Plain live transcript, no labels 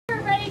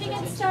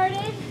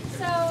started.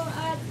 So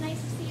it's nice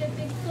to see a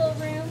big full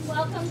room.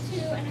 Welcome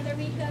to another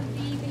week of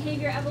the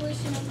Behavior,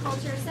 Evolution, and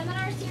Culture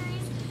seminar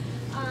series.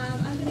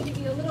 I'm going to give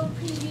you a little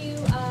preview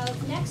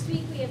of next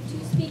week. We have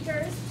 2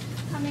 speakers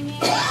coming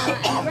in,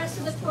 and the rest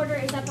of the quarter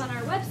is up on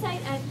our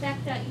website at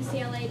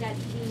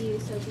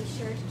beck.ucla.edu, so be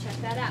sure to check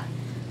that out.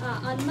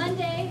 On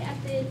Monday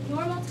at the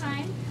normal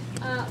time,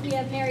 we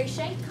have Mary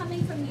Schenk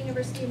coming from the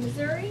University of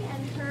Missouri,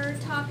 and her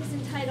talk is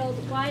entitled,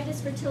 Why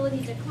Does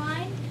Fertility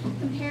Decline?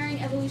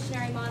 Comparing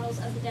Evolutionary Models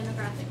of the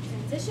Demographic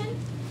Transition.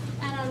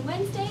 And on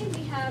Wednesday,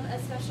 we have a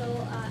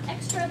special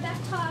extra Beck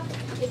talk.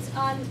 It's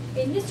on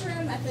in this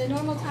room at the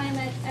normal time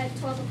at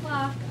 12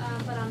 o'clock,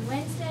 but on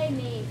Wednesday,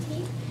 May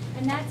 18th.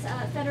 And that's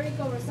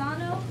Federico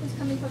Rosano, who's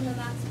coming from the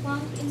Max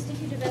Planck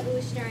Institute of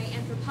Evolutionary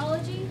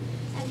Anthropology.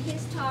 And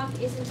his talk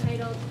is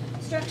entitled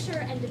Structure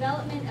and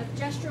Development of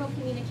Gestural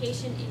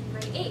Communication in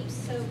Gray Apes.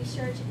 So be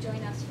sure to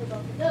join us for both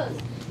of those.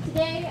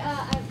 Today,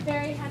 I'm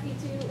very happy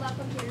to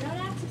welcome Peter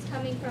Nonacs. He's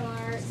coming from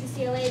our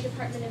UCLA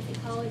Department of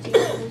Ecology and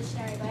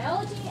Evolutionary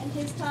Biology, and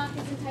his talk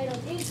is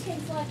entitled Is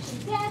Kin Selection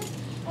Dead?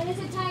 And is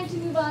it time to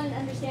move on in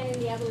understanding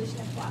the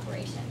evolution of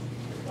cooperation?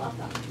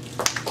 Welcome.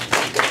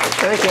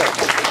 Thank you.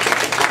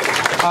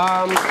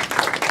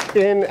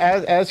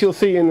 As you'll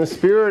see, in the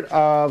spirit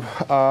of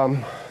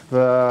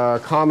the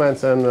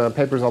comments and the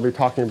papers I'll be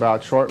talking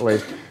about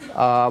shortly,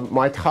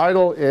 my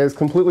title is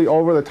completely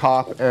over the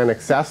top and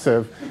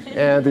excessive,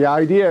 and the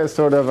idea is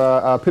sort of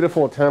a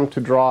pitiful attempt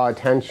to draw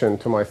attention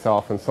to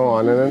myself and so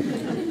on, and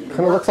it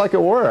kind of looks like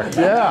it worked,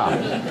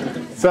 yeah.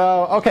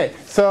 So, okay,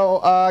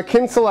 so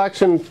kin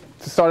selection,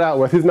 to start out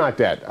with, is not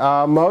dead.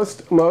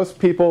 Most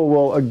people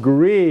will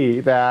agree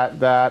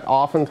that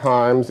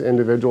oftentimes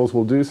individuals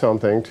will do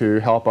something to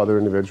help other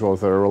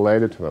individuals that are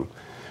related to them.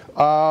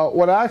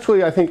 What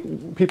actually I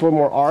think people are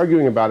more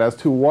arguing about as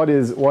to what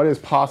is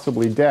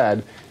possibly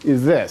dead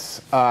is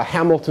this,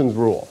 Hamilton's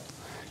rule.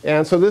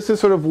 And so this is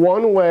sort of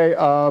one way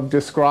of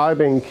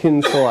describing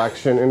kin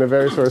selection in a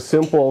very sort of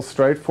simple,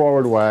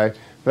 straightforward way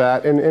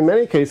that in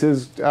many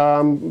cases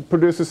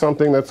produces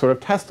something that's sort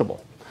of testable.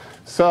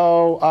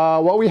 So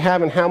what we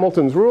have in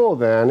Hamilton's rule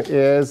then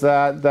is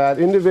that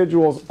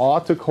individuals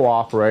ought to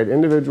cooperate,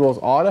 individuals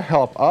ought to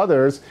help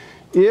others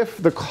if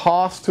the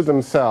cost to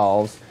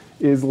themselves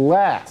is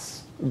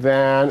less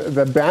than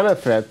the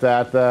benefit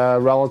that the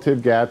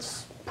relative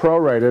gets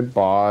prorated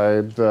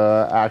by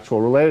the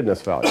actual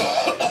relatedness value.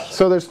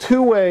 So there's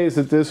 2 ways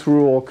that this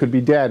rule could be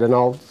dead, and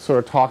I'll sort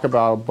of talk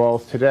about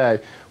both today.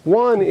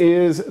 One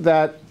is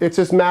that it's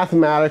just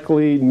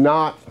mathematically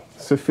not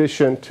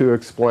sufficient to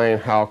explain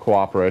how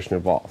cooperation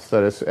evolves.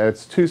 That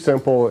it's too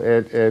simple,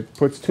 it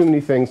puts too many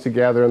things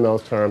together in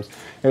those terms,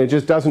 and it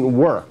just doesn't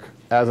work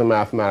as a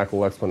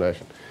mathematical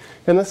explanation.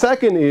 And the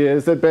second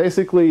is that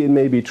basically it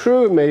may be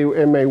true,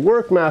 it may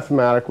work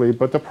mathematically,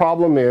 but the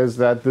problem is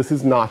that this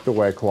is not the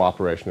way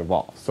cooperation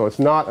evolves. So it's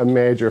not a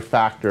major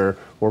factor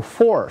or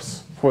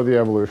force for the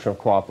evolution of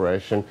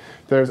cooperation.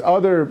 There's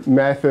other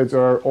methods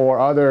or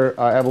other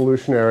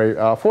evolutionary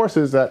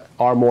forces that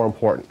are more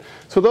important.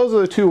 So those are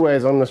the 2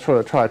 ways I'm going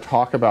to try to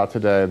talk about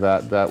today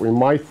that we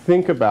might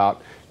think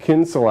about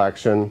kin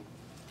selection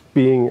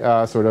being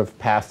sort of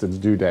past its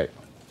due date.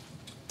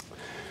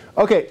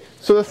 Okay,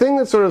 so the thing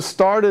that sort of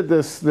started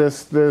this,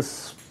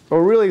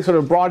 or really sort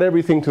of brought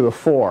everything to the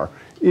fore,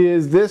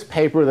 is this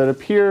paper that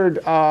appeared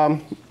a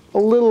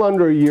little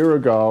under a year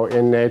ago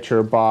in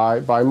Nature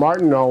by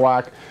Martin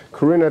Nowak,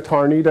 Corinna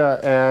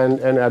Tarnita, and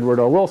Edward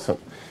O. Wilson.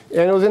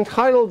 And it was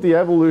entitled The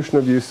Evolution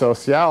of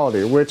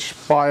Eusociality, which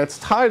by its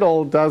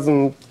title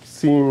doesn't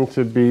seem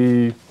to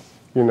be,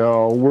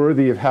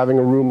 worthy of having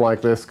a room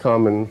like this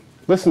come and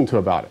listen to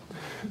about it.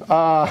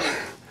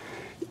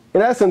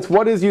 In essence,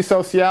 what is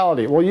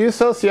eusociality? Well,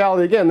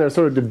 eusociality, again, there's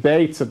sort of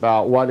debates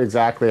about what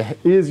exactly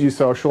is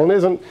eusocial and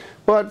isn't.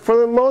 But for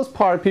the most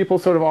part, people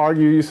sort of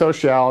argue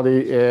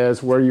eusociality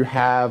is where you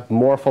have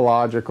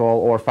morphological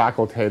or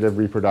facultative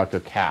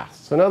reproductive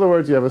castes. In other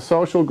words, you have a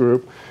social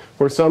group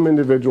where some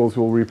individuals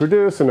will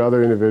reproduce and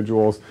other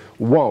individuals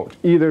won't,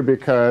 either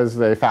because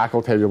they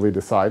facultatively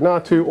decide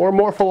not to, or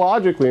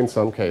morphologically in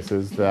some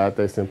cases that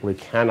they simply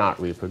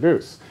cannot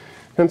reproduce.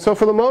 And so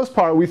for the most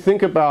part, we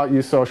think about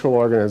eusocial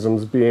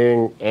organisms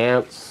being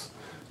ants,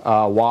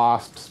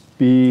 wasps,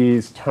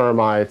 bees,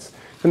 termites,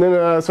 and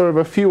then sort of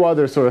a few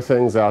other sort of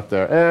things out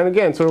there. And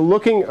again, sort of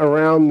looking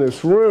around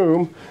this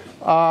room,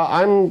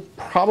 I'm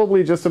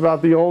probably just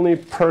about the only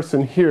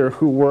person here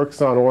who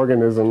works on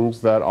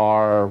organisms that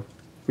are,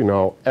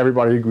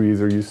 everybody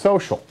agrees are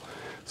eusocial.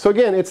 So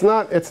again, it's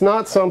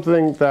not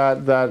something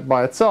that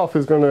by itself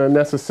is going to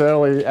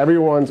necessarily,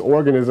 everyone's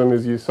organism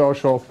is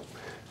eusocial.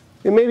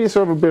 It may be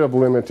sort of a bit of a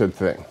limited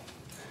thing.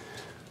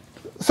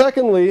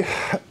 Secondly,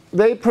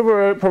 they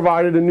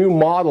provided a new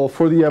model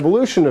for the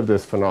evolution of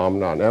this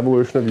phenomenon,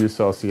 evolution of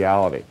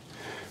eusociality.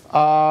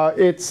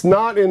 It's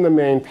not in the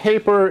main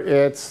paper.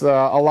 It's a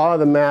lot of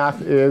the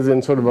math is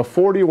in sort of a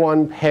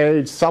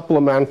 41-page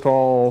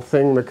supplemental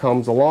thing that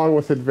comes along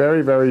with it,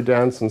 very, very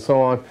dense and so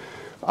on.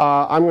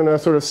 I'm going to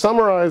sort of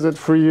summarize it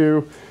for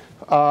you.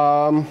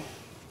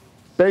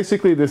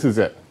 Basically, this is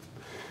it.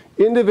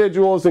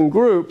 individuals and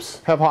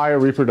groups have higher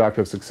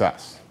reproductive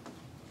success.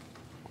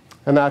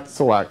 And that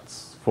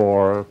selects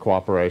for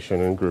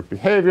cooperation and group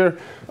behavior.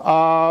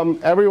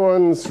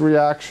 Everyone's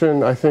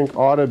reaction, I think,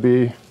 ought to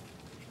be,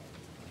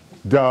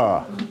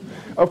 duh.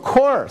 Of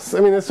course. I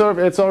mean, it's sort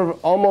of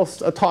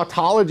almost a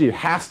tautology. It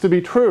has to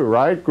be true,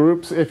 right?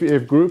 Groups,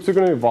 if groups are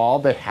going to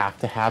evolve, they have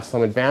to have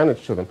some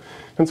advantage to them.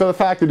 And so the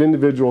fact that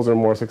individuals are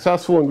more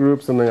successful in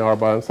groups than they are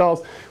by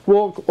themselves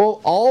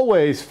will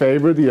always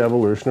favor the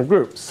evolution of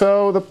groups.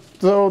 So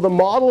the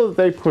model that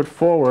they put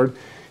forward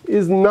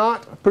is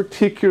not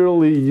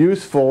particularly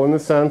useful in the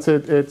sense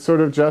it sort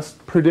of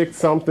just predicts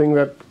something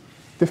that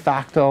de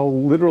facto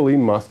literally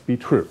must be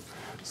true.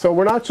 So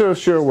we're not so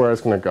sure where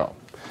it's going to go.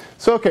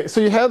 So okay,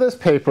 so you have this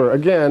paper,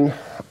 again,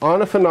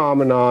 on a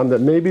phenomenon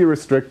that may be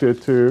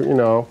restricted to, you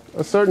know,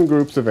 a certain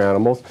groups of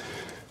animals.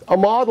 A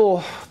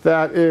model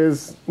that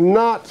is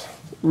not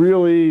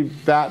really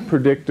that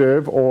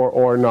predictive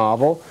or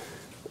novel.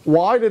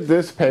 Why did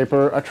this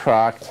paper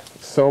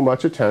attract so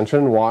much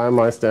attention? Why am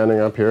I standing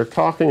up here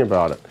talking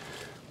about it?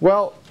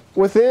 Well,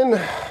 within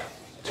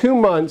 2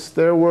 months,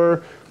 there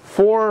were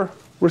 4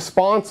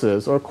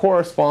 responses or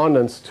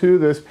correspondence to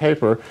this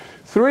paper,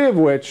 3 of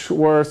which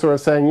were sort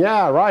of saying,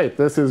 yeah, right,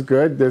 this is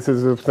good, this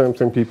is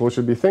something people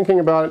should be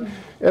thinking about.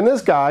 And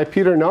this guy,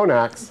 Peter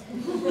Nonacs,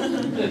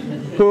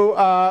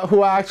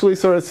 who actually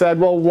sort of said,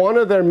 well, one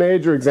of their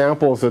major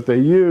examples that they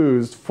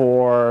used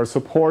for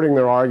supporting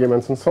their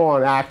arguments and so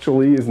on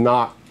actually is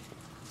not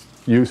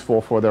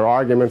useful for their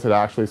arguments. It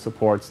actually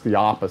supports the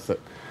opposite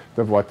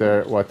of what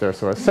they're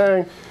sort of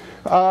saying,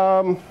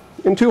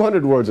 in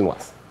 200 words and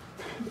less.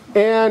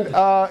 And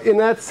in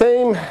that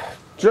same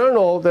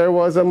journal, there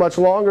was a much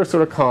longer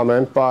sort of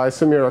comment by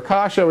Samir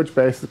Akasha, which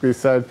basically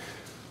said,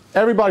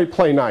 everybody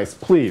play nice,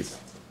 please.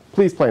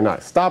 Please play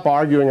nice. Stop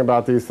arguing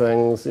about these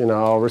things, you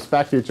know,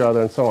 respect each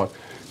other and so on.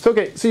 So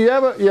okay, so you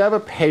have a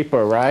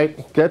paper,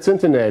 right? Gets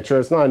into Nature.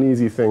 It's not an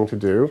easy thing to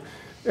do.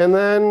 And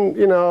then,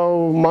 you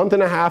know, a month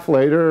and a half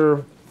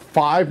later,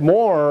 5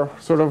 more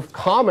sort of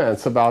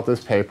comments about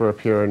this paper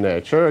appear in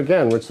Nature,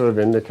 again, which sort of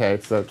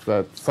indicates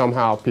that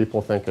somehow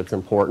people think it's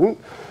important.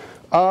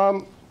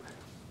 And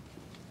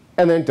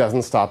then it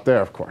doesn't stop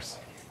there, of course.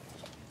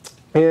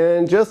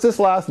 And just this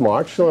last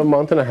March, so a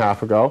month and a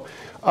half ago,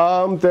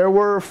 there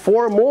were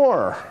 4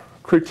 more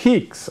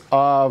critiques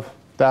of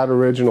that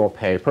original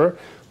paper,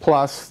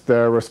 plus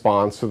their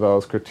response to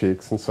those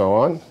critiques and so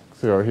on.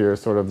 So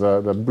here's sort of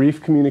the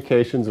brief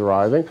communications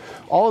arriving.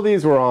 All of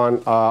these were on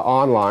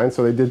online,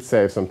 so they did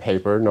save some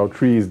paper. No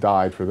trees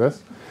died for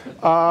this.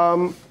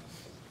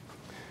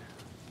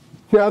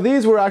 Now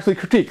these were actually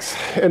critiques,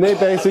 and they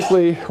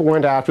basically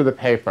went after the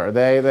paper.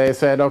 They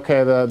said,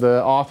 okay,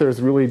 the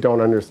authors really don't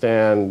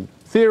understand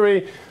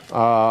theory.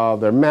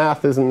 Their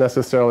math isn't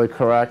necessarily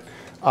correct.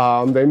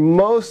 They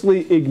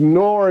mostly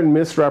ignore and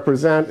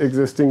misrepresent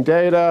existing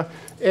data,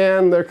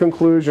 and their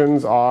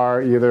conclusions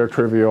are either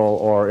trivial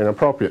or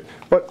inappropriate.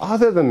 But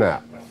other than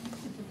that,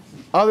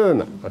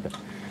 okay.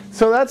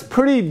 So that's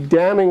pretty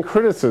damning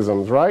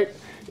criticisms, right?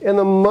 And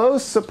the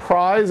most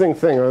surprising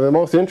thing, or the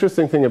most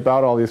interesting thing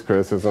about all these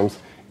criticisms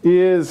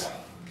is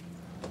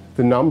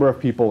the number of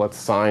people that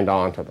signed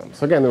on to them.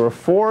 So again, there were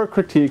 4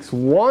 critiques.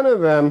 One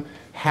of them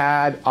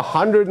had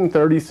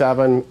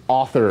 137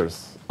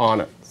 authors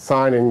on it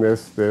signing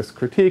this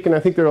critique, and I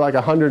think there were like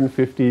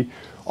 150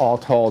 all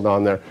told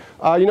on there.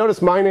 You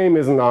notice my name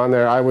isn't on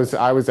there. I was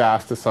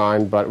asked to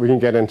sign, but we can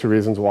get into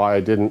reasons why I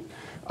didn't.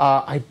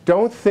 I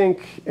don't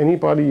think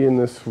anybody in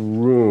this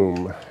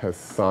room has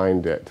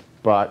signed it,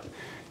 but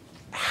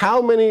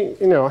how many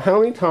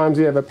times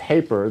do you have a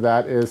paper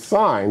that is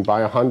signed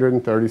by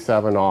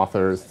 137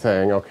 authors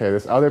saying, okay,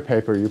 this other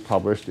paper you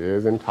published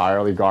is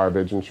entirely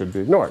garbage and should be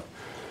ignored?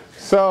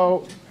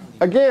 So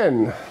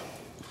again,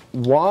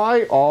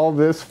 why all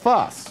this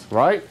fuss,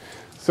 right?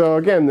 So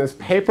again, this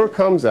paper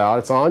comes out.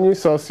 It's on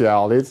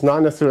Sociality. It's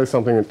not necessarily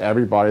something that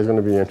everybody's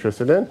going to be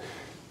interested in.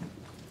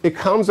 It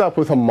comes up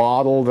with a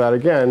model that,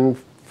 again,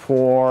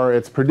 for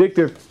its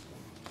predictive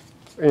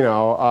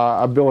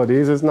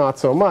abilities is not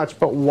so much.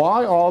 But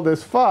why all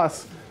this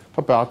fuss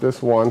about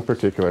this one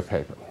particular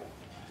paper?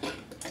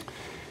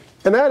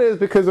 And that is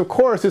because, of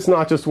course, it's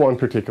not just one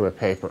particular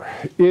paper.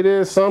 It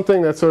is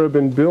something that's sort of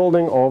been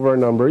building over a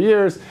number of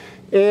years.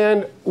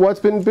 And what's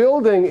been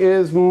building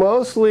is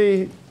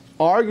mostly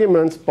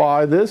arguments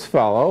by this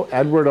fellow,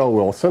 Edward O.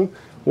 Wilson,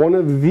 one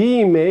of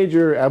the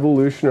major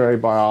evolutionary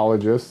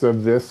biologists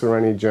of this or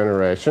any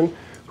generation,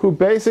 who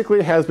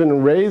basically has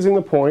been raising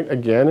the point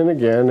again and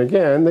again and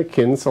again that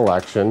kin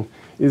selection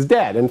is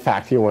dead. In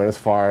fact, he went as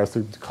far as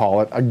to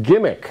call it a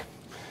gimmick.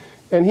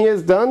 And he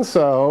has done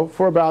so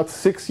for about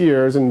 6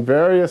 years in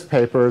various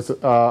papers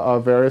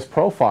of various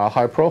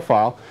high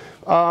profile,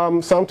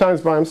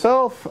 sometimes by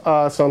himself,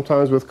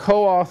 sometimes with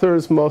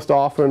co-authors, most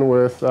often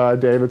with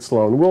David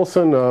Sloan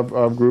Wilson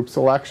of group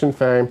selection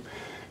fame.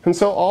 And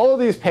so all of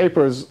these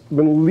papers have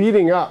been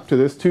leading up to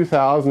this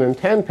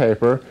 2010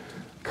 paper,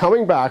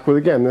 coming back with,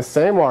 again, the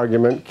same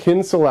argument: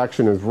 kin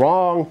selection is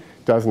wrong,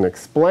 doesn't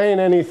explain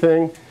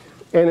anything.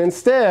 And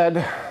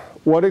instead,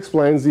 what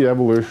explains the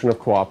evolution of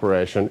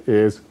cooperation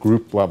is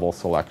group level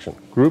selection.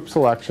 Group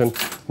selection,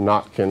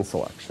 not kin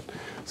selection.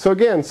 So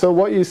again, so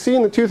what you see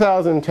in the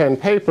 2010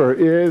 paper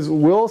is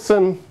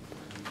Wilson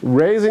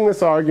raising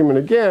this argument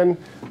again,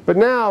 but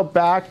now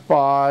backed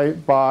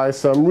by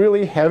some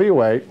really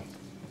heavyweight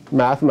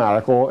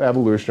mathematical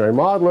evolutionary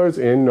modelers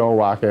in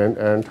Nowak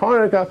and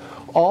Tarnica,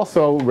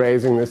 also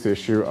raising this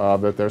issue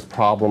of that there's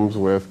problems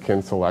with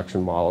kin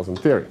selection models in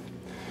theory.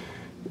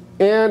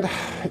 And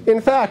in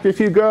fact, if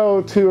you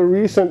go to a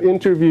recent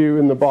interview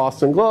in the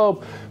Boston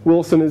Globe,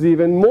 Wilson is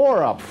even more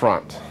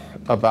upfront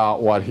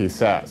about what he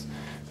says.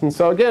 And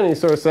so again,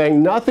 he's sort of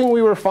saying, nothing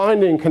we were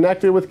finding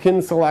connected with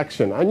kin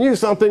selection. I knew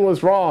something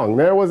was wrong.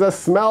 There was a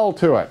smell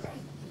to it.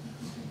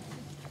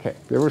 Okay,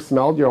 you ever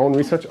smelled your own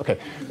research? Okay.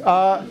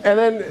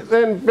 And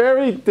then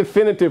very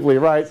definitively,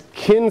 right,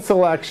 kin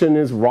selection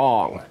is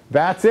wrong.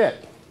 That's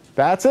it.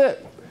 That's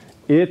it.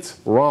 It's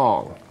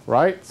wrong,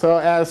 right? So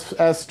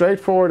as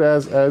straightforward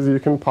as you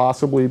can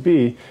possibly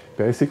be,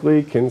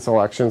 basically kin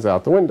selection's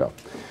out the window.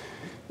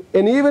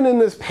 And even in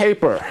this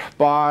paper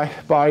by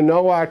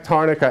Nowak,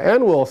 Tarnica,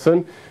 and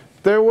Wilson,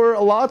 there were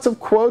lots of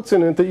quotes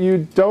in it that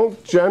you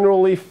don't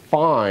generally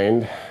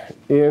find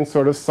in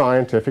sort of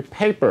scientific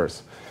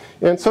papers.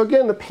 And so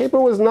again, the paper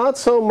was not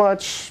so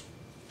much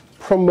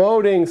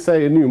promoting,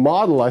 say, a new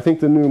model. I think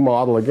the new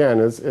model, again,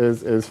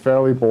 is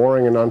fairly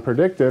boring and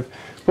unpredictive.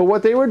 But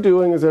what they were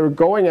doing is they were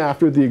going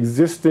after the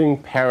existing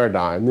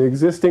paradigm, the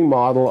existing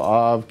model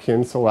of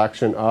kin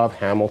selection of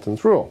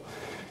Hamilton's rule.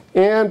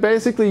 And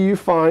basically, you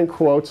find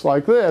quotes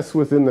like this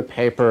within the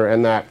paper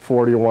and that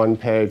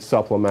 41-page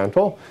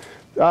supplemental.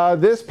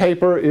 This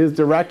paper is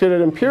directed at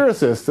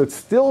empiricists that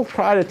still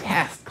try to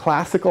test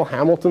classical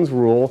Hamilton's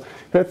rule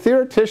and at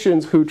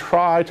theoreticians who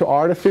try to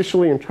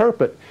artificially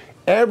interpret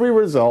every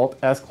result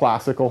as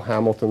classical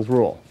Hamilton's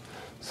rule.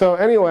 So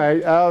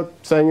anyway,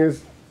 saying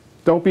is,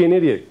 don't be an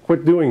idiot.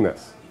 Quit doing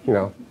this. You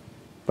know,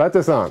 let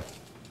this on.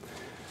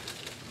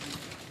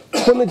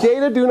 When the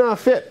data do not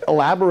fit,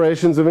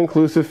 elaborations of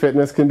inclusive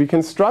fitness can be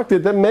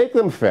constructed that make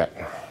them fit.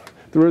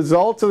 The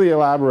results of the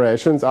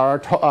elaborations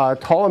are a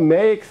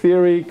Ptolemaic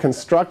theory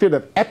constructed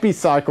of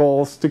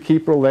epicycles to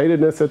keep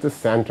relatedness at the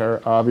center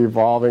of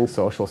evolving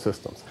social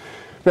systems.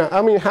 Now,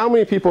 I mean, how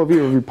many people of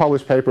you have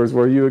published papers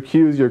where you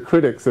accuse your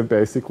critics of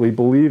basically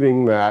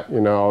believing that, you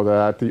know,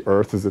 that the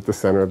Earth is at the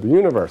center of the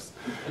universe?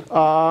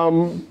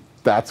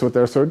 That's what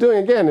they're sort of doing,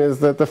 again,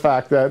 is that the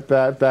fact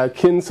that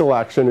kin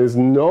selection is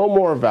no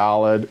more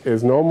valid,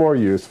 is no more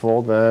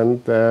useful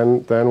than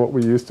what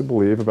we used to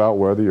believe about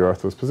where the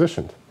Earth was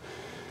positioned.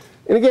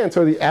 And again,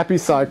 so the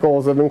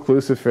epicycles of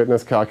inclusive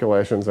fitness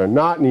calculations are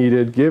not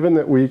needed, given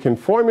that we can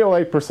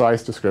formulate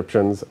precise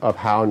descriptions of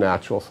how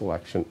natural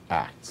selection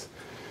acts.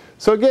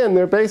 So again,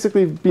 they're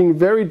basically being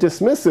very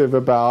dismissive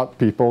about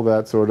people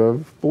that sort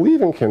of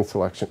believe in kin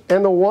selection.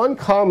 And the one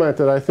comment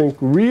that I think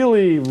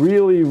really,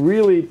 really,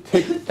 really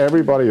ticked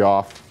everybody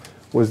off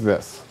was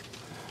this.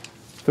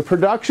 The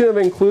production of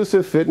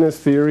inclusive fitness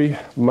theory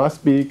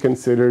must be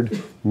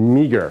considered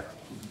meager.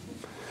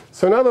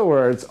 So in other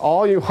words,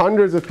 all you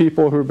hundreds of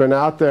people who've been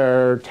out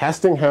there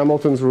testing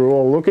Hamilton's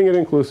rule, looking at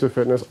inclusive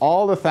fitness,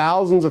 all the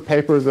thousands of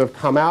papers that have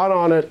come out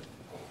on it,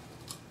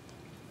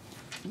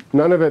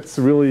 none of it's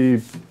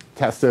really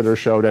tested or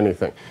showed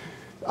anything.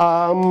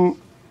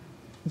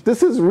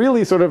 This is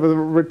really sort of a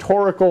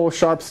rhetorical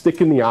sharp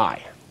stick in the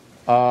eye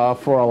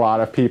for a lot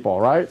of people,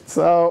 right?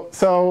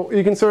 So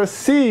you can sort of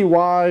see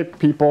why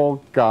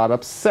people got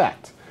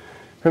upset.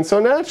 And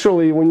so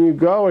naturally, when you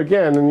go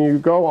again and you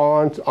go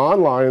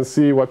online and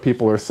see what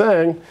people are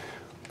saying,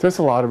 there's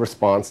a lot of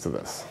response to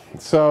this.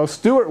 So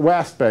Stuart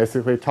West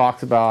basically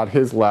talks about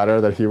his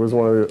letter that he was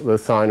one of the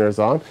signers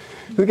on.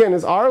 Again,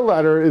 our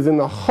letter is in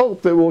the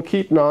hope that we'll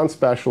keep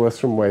non-specialists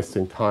from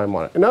wasting time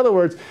on it. In other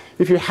words,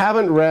 if you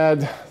haven't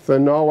read the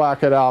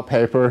Nowak et al.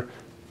 Paper,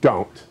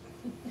 don't.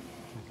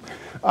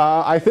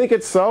 I think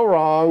it's so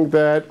wrong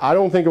that I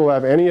don't think it will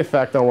have any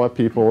effect on what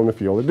people in the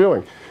field are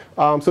doing.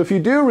 So if you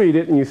do read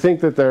it and you think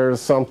that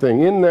there's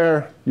something in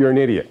there, you're an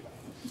idiot.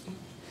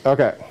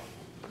 Okay.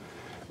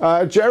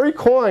 Jerry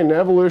Coyne, an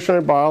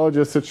evolutionary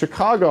biologist at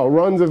Chicago,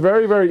 runs a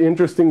very, very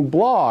interesting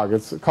blog.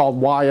 It's called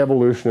Why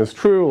Evolution is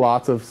True.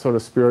 Lots of sort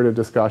of spirited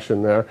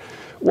discussion there.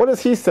 What does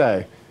he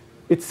say?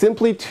 It's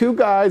simply two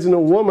guys and a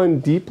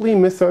woman deeply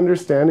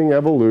misunderstanding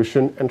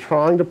evolution and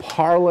trying to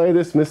parlay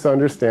this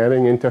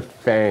misunderstanding into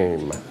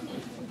fame.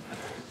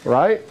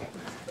 Right?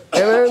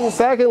 And then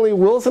secondly,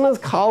 Wilson and his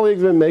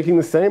colleagues have been making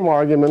the same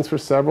arguments for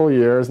several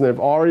years, and they've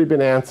already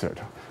been answered.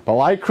 But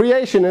like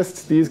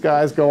creationists, these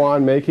guys go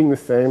on making the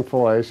same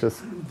fallacious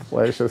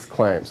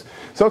claims.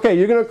 So okay,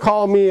 you're going to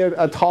call me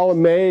a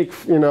Ptolemaic,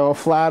 you know,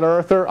 flat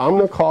earther. I'm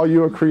going to call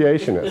you a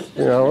creationist.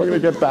 You know, we're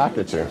going to get back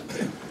at you.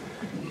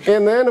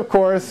 And then, of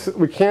course,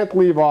 we can't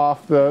leave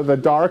off the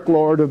Dark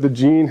Lord of the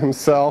gene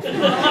himself,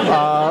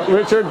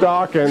 Richard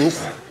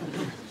Dawkins,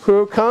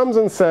 who comes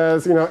and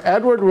says, you know,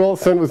 Edward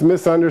Wilson was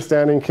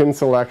misunderstanding kin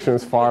selection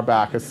as far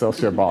back as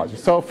sociobiology.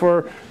 So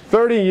for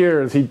 30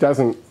 years, he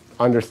doesn't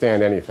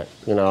understand anything,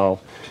 you know.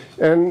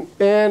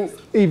 And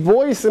he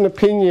voiced an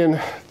opinion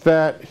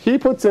that he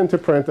puts into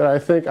print that I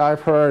think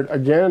I've heard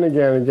again and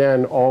again and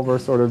again over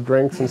sort of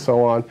drinks and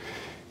so on.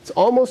 It's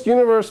almost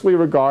universally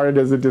regarded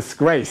as a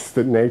disgrace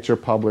that Nature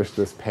published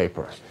this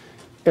paper.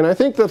 And I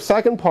think the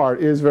second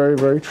part is very,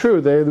 very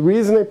true. The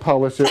reason they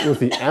published it was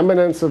the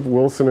eminence of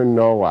Wilson and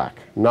Nowak,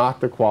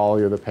 not the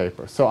quality of the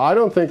paper. So I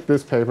don't think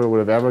this paper would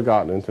have ever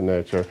gotten into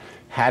Nature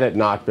had it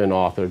not been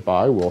authored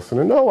by Wilson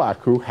and Nowak,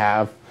 who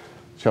have,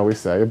 shall we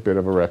say, a bit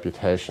of a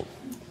reputation.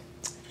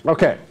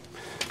 Okay,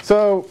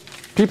 so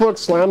people are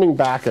slamming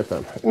back at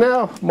them.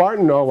 Now,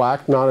 Martin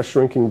Nowak, not a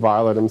shrinking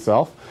violet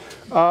himself,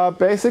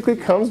 basically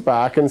comes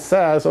back and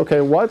says,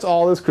 okay, what's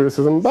all this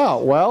criticism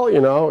about? Well,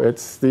 you know,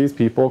 it's these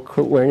people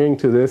clinging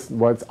to this,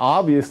 what's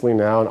obviously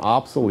now an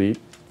obsolete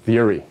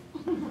theory.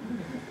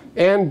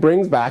 And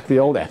brings back the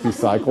old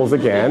epicycles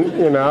again,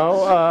 you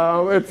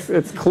know.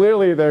 It's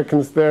clearly they're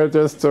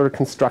just sort of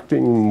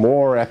constructing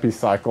more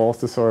epicycles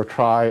to sort of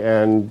try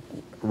and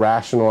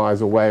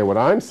rationalize away what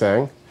I'm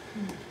saying.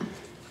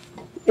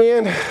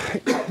 And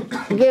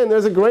again,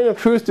 there's a grain of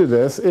truth to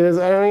this.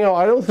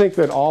 I don't think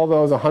that all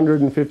those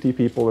 150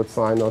 people that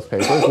signed those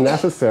papers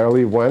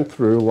necessarily went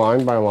through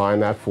line by line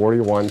that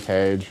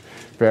 41-page,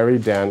 very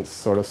dense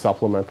sort of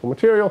supplemental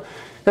material.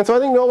 And so I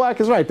think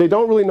Nowak is right. They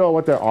don't really know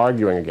what they're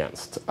arguing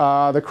against.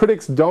 The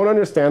critics don't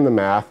understand the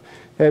math.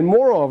 And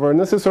moreover, and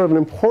this is sort of an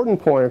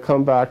important point to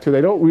come back to,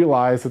 they don't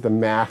realize that the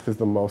math is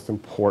the most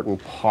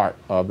important part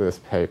of this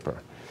paper.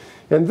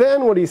 And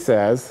then what he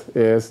says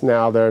is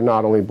now they're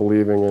not only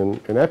believing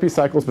in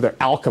epicycles, but they're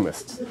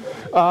alchemists.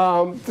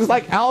 It's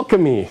like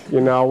alchemy, you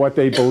know, what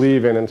they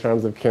believe in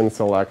terms of kin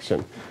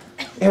selection.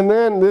 And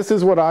then this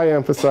is what I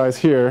emphasize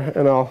here,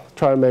 and I'll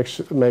try to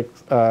make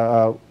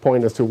a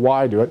point as to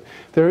why I do it.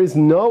 There is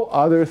no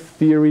other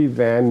theory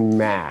than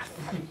math.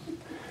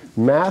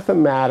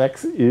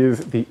 Mathematics is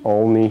the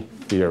only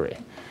theory.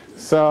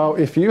 So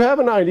if you have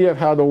an idea of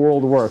how the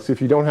world works,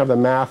 if you don't have the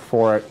math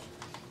for it,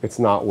 it's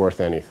not worth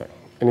anything.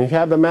 And if you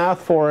have the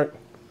math for it,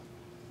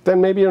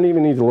 then maybe you don't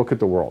even need to look at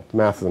the world. The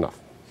math is enough.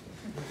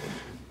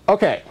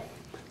 Okay,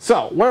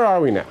 so where are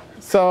we now?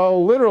 So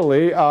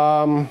literally,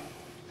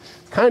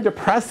 it's kind of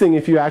depressing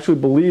if you actually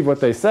believe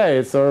what they say.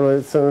 I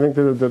think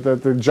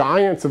the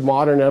giants of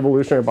modern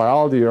evolutionary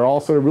biology are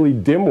all sort of really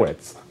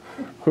dimwits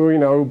who, you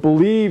know,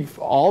 believe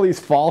all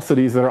these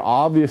falsities that are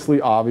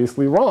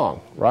obviously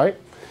wrong, right?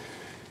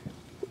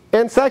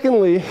 And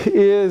secondly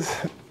is,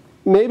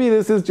 maybe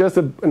this is just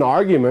an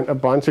argument, a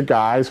bunch of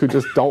guys who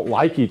just don't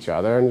like each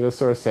other and just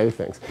sort of say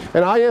things.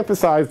 And I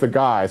emphasize the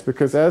guys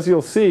because, as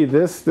you'll see,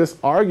 this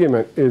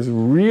argument is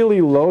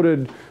really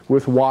loaded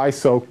with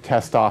Y-soaked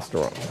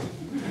testosterone.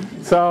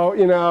 So,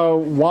 you know,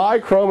 Y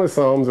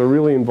chromosomes are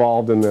really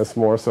involved in this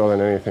more so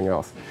than anything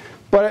else.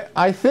 But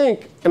I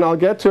think, and I'll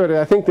get to it,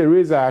 I think there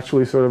is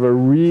actually sort of a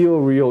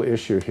real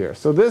issue here.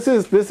 So this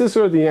is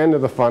sort of the end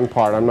of the fun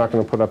part. I'm not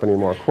going to put up any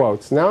more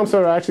quotes. Now I'm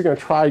sort of actually going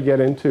to try to get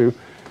into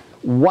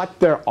what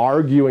they're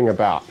arguing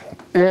about.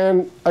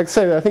 And like I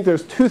say, I think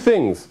there's two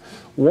things.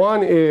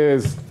 One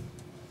is,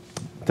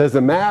 does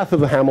the math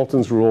of the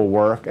Hamilton's rule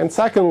work? And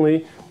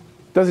secondly,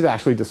 does it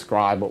actually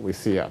describe what we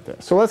see out there?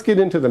 So let's get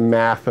into the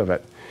math of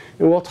it.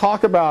 And we'll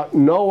talk about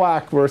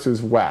Nowak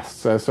versus West.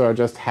 So I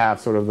just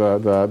have sort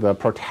of the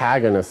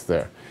protagonists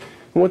there.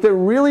 And what they're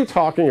really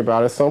talking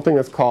about is something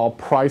that's called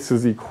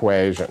Price's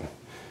equation.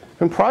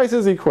 And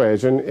Price's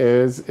equation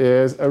is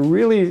a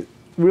really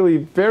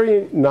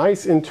very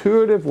nice,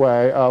 intuitive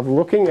way of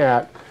looking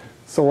at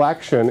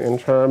selection in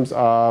terms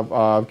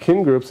of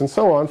kin groups and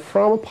so on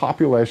from a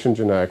population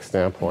genetic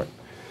standpoint.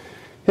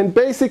 And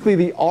basically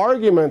the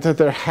argument that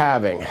they're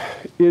having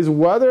is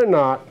whether or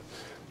not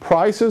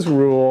Price's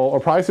rule or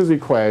Price's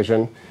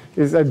equation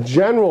is a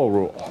general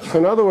rule. So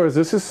in other words,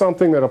 this is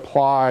something that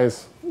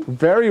applies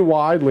very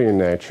widely in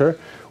nature,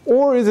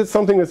 or is it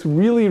something that's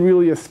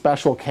really a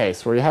special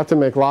case where you have to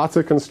make lots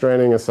of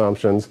constraining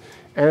assumptions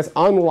and it's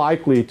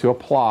unlikely to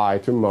apply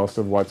to most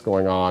of what's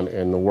going on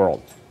in the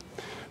world.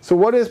 So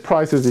what is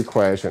Price's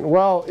equation?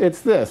 Well,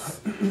 it's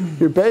this.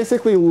 You're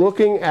basically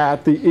looking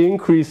at the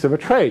increase of a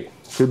trait.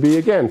 Could be,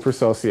 again, for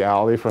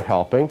sociality, for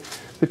helping.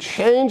 The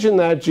change in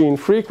that gene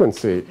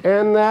frequency.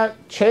 And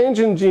that change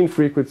in gene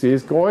frequency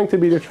is going to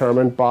be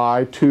determined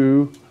by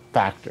two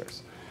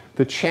factors.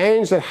 The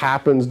change that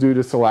happens due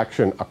to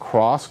selection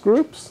across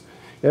groups,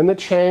 and the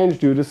change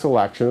due to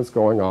selection that's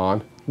going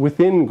on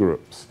within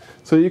groups.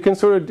 So you can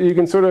sort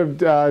of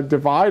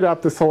divide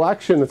up the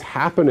selection that's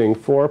happening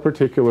for a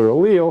particular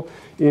allele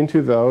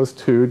into those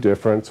two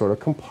different sort of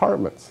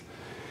compartments.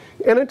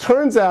 And it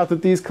turns out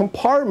that these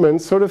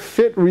compartments sort of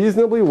fit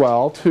reasonably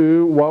well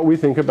to what we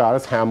think about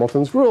as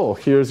Hamilton's rule.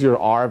 Here's your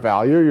R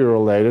value, your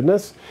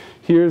relatedness.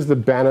 Here's the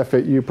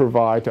benefit you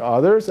provide to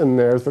others, and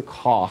there's the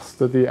cost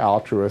that the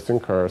altruist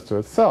incurs to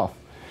itself.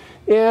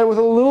 And with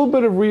a little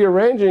bit of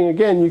rearranging,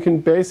 again, you can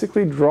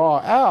basically draw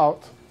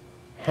out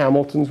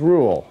Hamilton's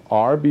rule,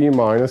 RB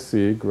minus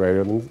C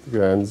greater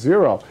than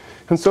 0.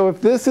 And so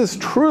if this is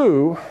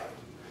true,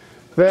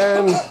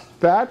 then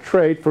that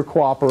trait for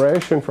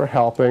cooperation, for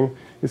helping,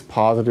 is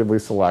positively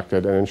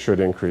selected and it should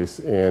increase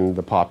in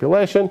the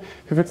population.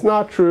 If it's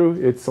not true,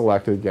 it's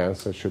selected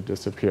against, it should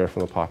disappear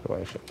from the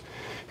population.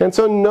 And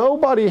so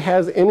nobody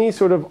has any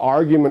sort of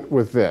argument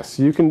with this.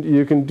 You can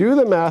do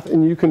the math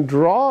and you can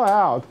draw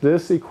out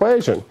this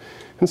equation.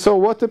 And so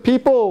what the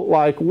people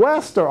like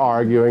West are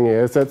arguing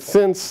is that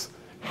since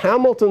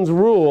Hamilton's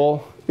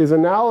rule is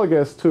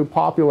analogous to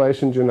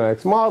population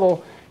genetics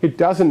model, it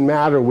doesn't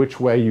matter which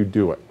way you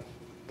do it.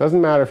 It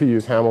doesn't matter if you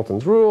use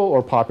Hamilton's rule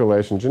or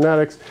population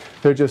genetics.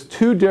 They're just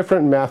two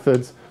different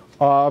methods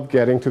of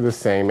getting to the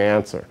same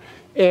answer.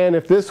 And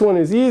if this one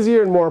is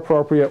easier and more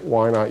appropriate,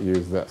 why not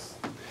use this?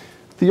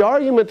 The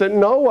argument that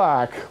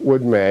Nowak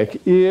would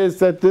make is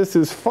that this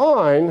is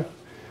fine,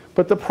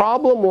 but the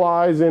problem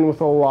lies in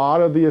with a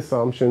lot of the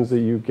assumptions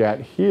that you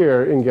get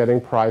here in getting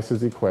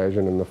Price's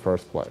equation in the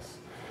first place.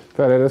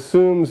 That it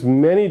assumes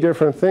many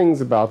different things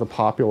about the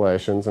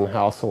populations and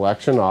how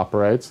selection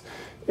operates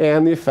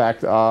and the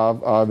effect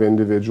of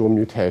individual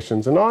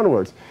mutations and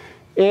onwards.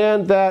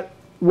 And that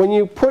when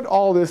you put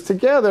all this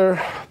together,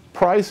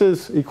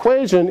 Price's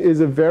equation is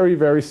a very,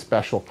 very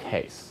special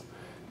case.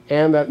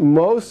 And that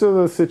most of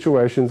the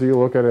situations that you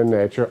look at in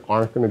nature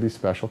aren't going to be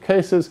special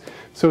cases.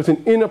 So it's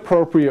an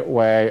inappropriate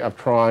way of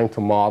trying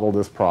to model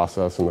this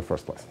process in the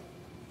first place.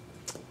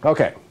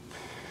 OK.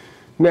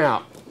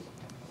 Now,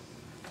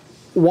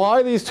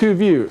 why these two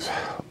views?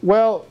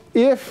 Well,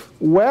 if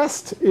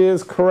West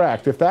is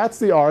correct, if that's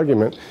the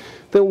argument,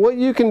 then what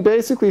you can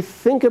basically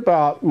think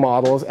about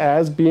models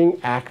as being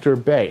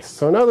actor-based.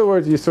 So in other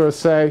words, you sort of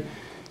say,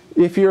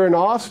 if you're an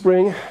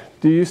offspring,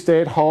 do you stay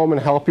at home and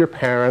help your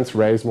parents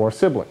raise more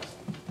siblings?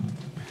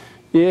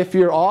 If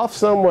you're off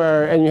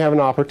somewhere and you have an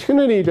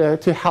opportunity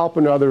to help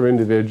another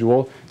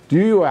individual, do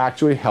you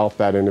actually help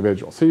that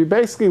individual? So you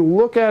basically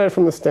look at it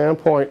from the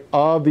standpoint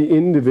of the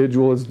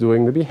individual that's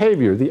doing the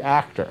behavior, the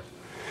actor.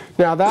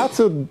 Now that's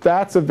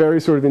a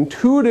very sort of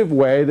intuitive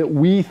way that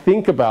we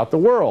think about the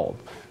world.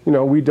 You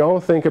know, we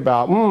don't think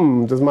about,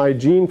 does my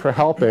gene for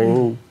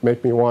helping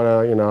make me want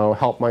to,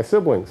 help my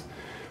siblings?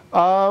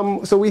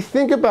 So we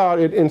think about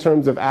it in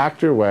terms of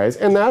actor ways,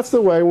 and that's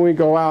the way when we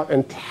go out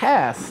and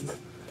test,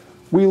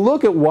 we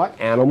look at what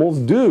animals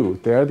do.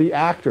 They're the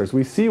actors.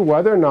 We see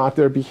whether or not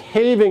they're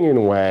behaving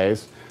in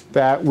ways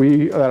that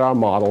our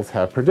models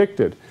have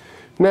predicted.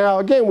 Now,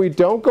 again, we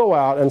don't go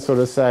out and sort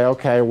of say,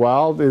 OK,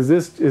 well, is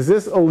this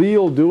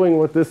allele doing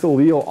what this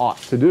allele ought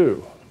to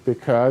do?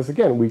 Because,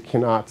 again, we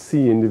cannot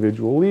see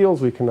individual alleles.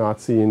 We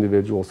cannot see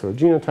individual sort of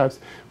genotypes.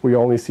 We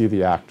only see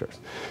the actors.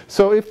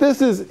 So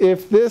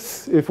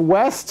if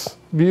West's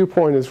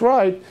viewpoint is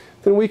right,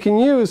 then we can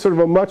use sort of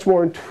a much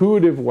more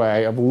intuitive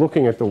way of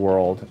looking at the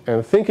world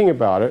and thinking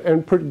about it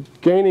and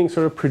gaining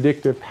sort of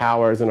predictive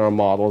powers in our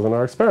models and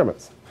our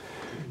experiments.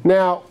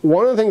 Now,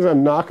 one of the things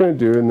I'm not going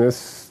to do in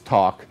this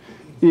talk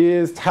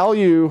is tell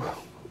you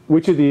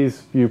which of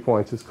these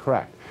viewpoints is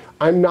correct.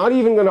 I'm not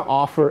even going to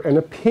offer an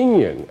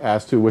opinion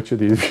as to which of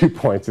these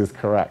viewpoints is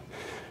correct,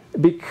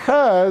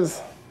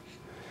 because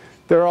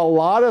there are a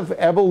lot of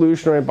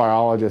evolutionary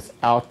biologists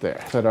out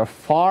there that are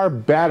far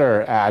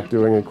better at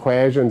doing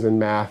equations and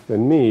math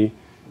than me,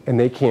 and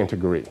they can't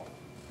agree.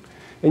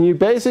 And you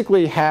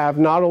basically have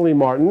not only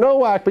Martin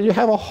Nowak, but you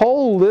have a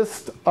whole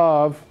list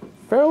of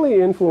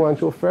fairly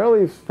influential,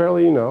 fairly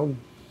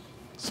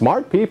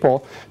smart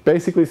people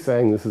basically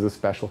saying this is a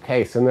special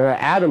case. And they're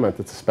adamant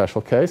it's a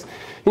special case.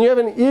 And you have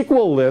an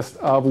equal list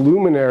of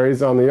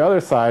luminaries on the other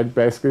side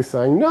basically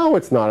saying, no,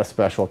 it's not a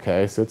special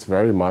case. It's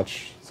very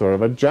much sort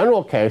of a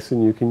general case,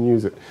 and you can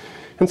use it.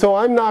 And so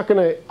I'm not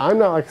going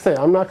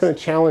to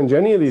challenge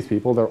any of these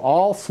people. They're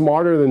all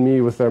smarter than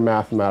me with their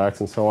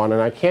mathematics and so on.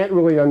 And I can't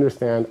really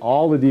understand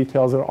all the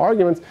details of their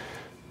arguments.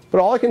 But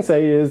all I can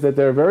say is that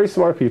they're very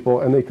smart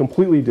people, and they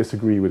completely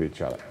disagree with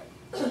each other.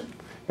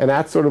 And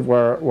that's sort of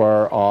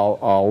where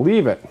I'll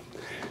leave it.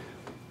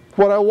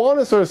 What I want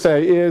to sort of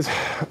say is,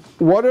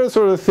 what are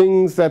sort of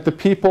things that the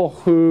people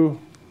who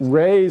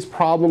raise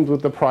problems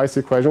with the Price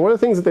equation, what are the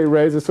things that they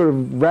raise that sort of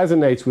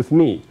resonates with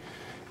me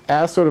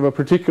as sort of a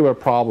particular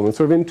problem? It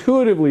sort of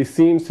intuitively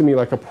seems to me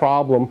like a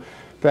problem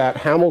that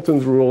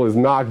Hamilton's rule is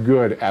not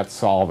good at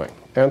solving.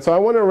 And so I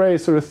want to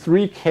raise sort of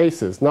three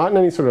cases, not in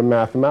any sort of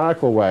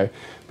mathematical way,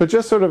 but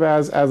just sort of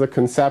as a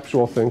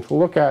conceptual thing to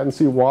look at and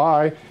see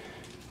why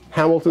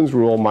Hamilton's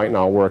rule might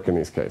not work in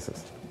these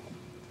cases.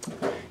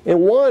 And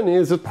one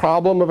is the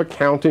problem of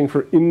accounting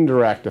for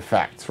indirect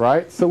effects,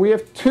 right? So we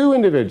have two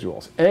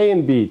individuals, A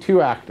and B,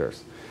 two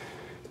actors.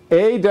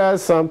 A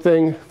does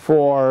something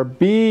for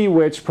B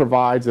which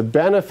provides a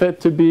benefit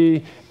to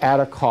B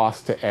at a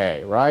cost to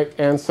A, right?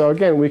 And so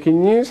again, we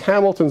can use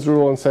Hamilton's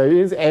rule and say,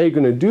 is A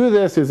going to do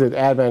this? Is it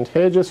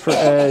advantageous for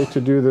A to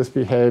do this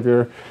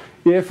behavior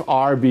if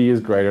RB is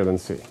greater than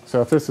C?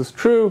 So if this is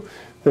true,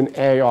 then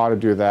A ought to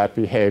do that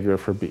behavior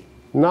for B.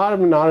 Not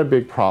a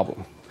big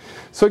problem.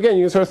 So again,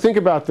 you sort of think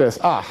about this.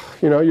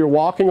 You're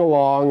walking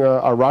along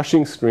a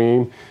rushing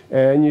stream,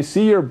 and you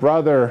see your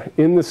brother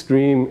in the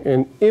stream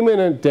in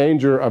imminent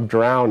danger of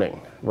drowning,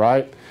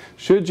 right?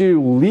 Should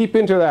you leap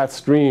into that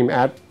stream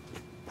at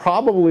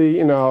probably,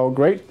 you know,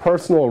 great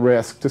personal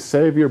risk to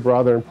save your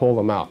brother and pull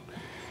them out.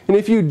 And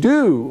if you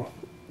do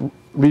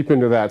leap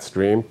into that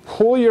stream,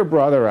 pull your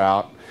brother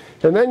out,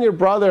 and then your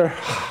brother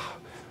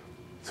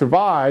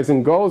survives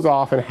and goes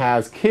off and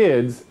has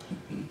kids,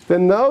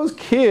 then those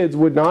kids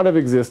would not have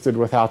existed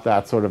without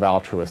that sort of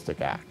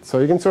altruistic act. So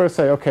you can sort of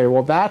say, okay,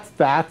 well that's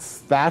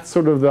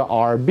sort of the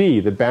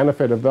RB, the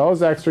benefit of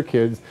those extra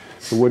kids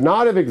who would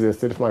not have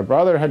existed if my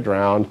brother had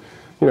drowned,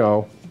 you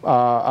know,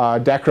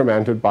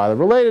 decremented by the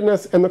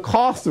relatedness. And the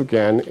cost,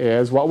 again,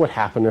 is what would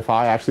happen if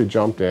I actually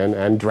jumped in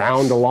and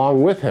drowned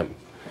along with him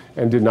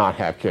and did not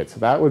have kids.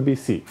 So that would be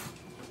C.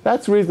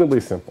 That's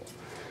reasonably simple.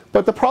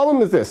 But the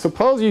problem is this.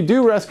 Suppose you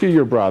do rescue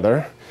your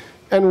brother,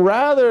 and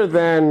rather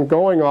than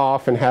going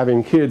off and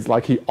having kids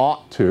like he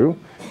ought to,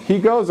 he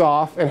goes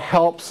off and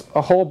helps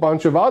a whole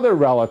bunch of other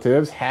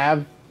relatives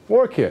have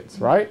more kids,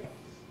 right?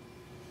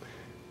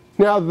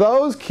 Now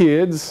those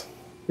kids,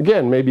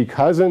 again, maybe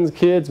cousins'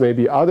 kids,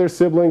 maybe other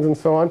siblings and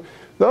so on,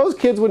 those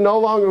kids would no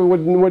longer,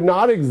 would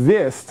not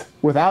exist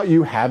without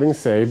you having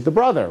saved the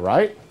brother,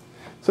 right?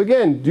 So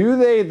again, do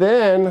they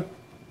then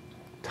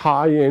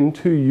tie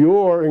into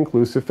your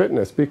inclusive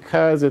fitness?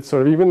 Because it's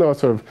sort of, even though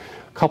it's sort of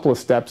a couple of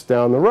steps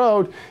down the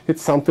road,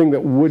 it's something that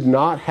would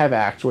not have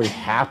actually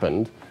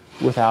happened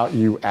without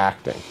you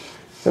acting.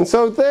 And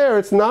so there,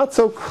 it's not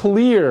so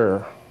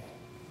clear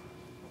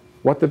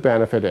what the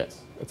benefit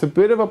is. It's a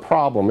bit of a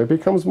problem. It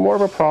becomes more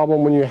of a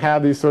problem when you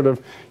have these sort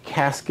of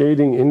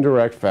cascading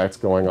indirect effects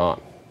going on.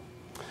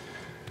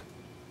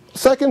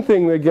 Second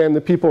thing, again,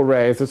 that people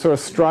raise that sort of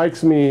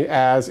strikes me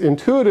as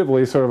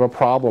intuitively sort of a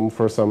problem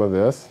for some of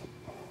this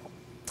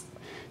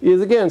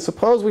is, again,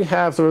 suppose we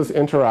have sort of this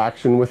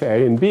interaction with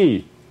A and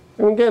B.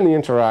 And again, the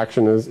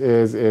interaction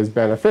is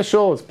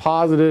beneficial, it's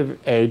positive,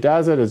 A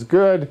does it, it's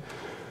good.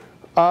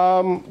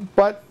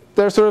 But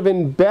they're sort of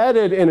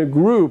embedded in a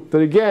group that,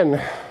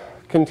 again,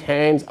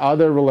 contains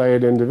other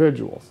related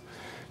individuals.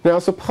 Now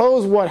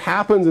suppose what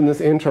happens in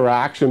this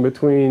interaction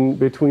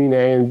between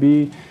A and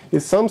B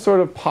is some sort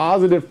of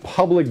positive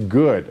public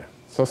good.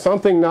 So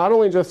something not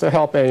only just to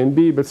help A and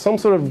B, but some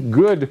sort of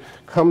good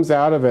comes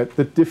out of it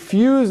that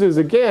diffuses,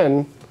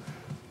 again,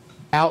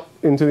 out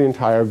into the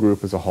entire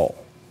group as a whole.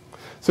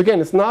 So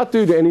again, it's not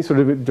due to any sort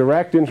of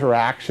direct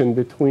interaction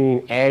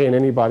between A and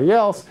anybody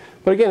else,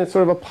 but again, it's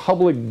sort of a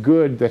public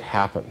good that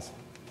happens.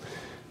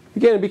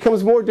 Again, it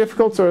becomes more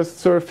difficult to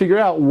sort of figure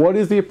out what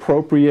is the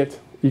appropriate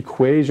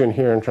equation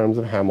here in terms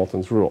of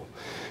Hamilton's rule.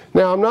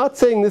 Now, I'm not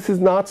saying this is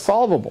not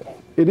solvable.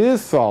 It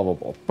is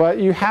solvable, but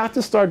you have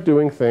to start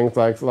doing things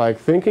like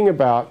thinking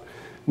about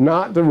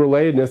not the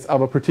relatedness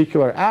of a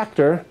particular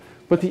actor,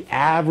 but the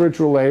average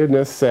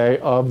relatedness, say,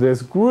 of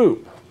this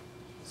group.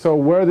 So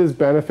where this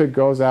benefit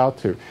goes out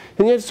to.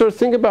 And you have to sort of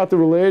think about the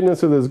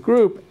relatedness of this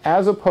group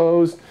as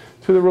opposed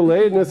to the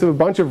relatedness of a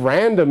bunch of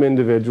random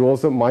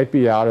individuals that might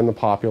be out in the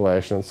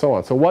population and so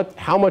on. So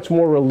how much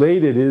more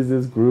related is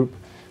this group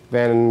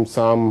than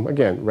some,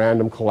 again,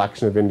 random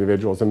collection of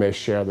individuals that may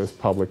share this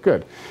public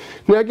good?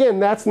 Now again,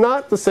 that's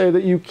not to say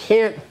that you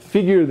can't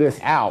figure this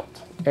out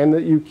and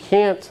that you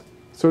can't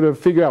sort of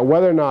figure out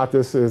whether or not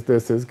this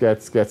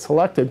gets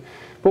selected.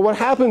 But what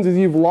happens is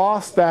you've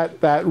lost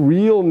that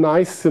real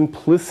nice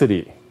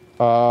simplicity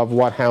of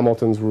what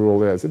Hamilton's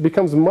rule is. It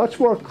becomes much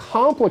more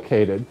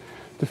complicated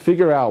to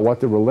figure out what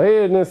the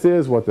relatedness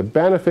is, what the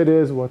benefit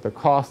is, what the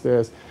cost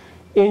is,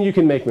 and you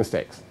can make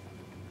mistakes.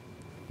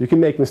 You can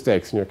make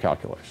mistakes in your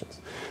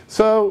calculations.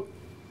 So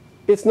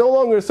it's no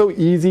longer so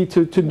easy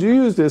to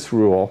use this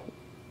rule.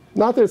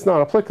 Not that it's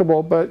not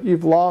applicable, but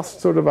you've lost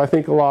sort of, I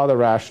think, a lot of the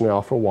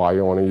rationale for why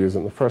you want to use it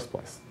in the first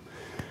place.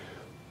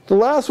 The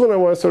last one I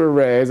want to sort of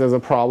raise as a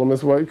problem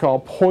is what we call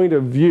point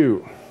of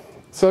view.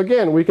 So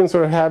again, we can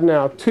sort of have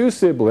now two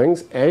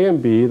siblings, A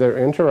and B, they're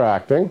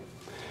interacting.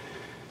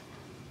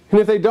 And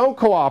if they don't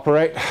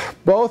cooperate,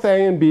 both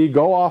A and B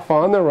go off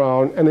on their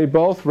own and they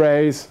both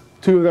raise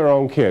two of their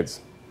own kids.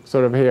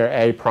 Sort of here,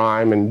 A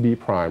prime and B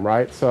prime,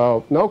 right?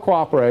 So no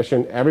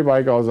cooperation,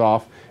 everybody goes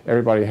off,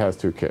 everybody has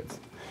two kids.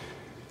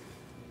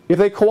 If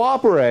they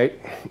cooperate,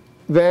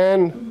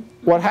 then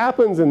what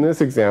happens in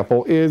this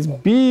example is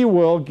B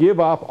will give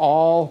up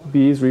all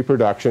B's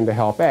reproduction to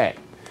help A.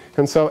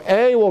 And so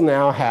A will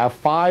now have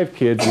 5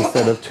 kids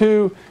instead of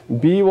 2.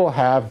 B will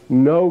have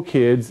no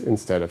kids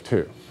instead of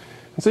 2.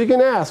 And so you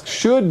can ask,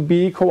 should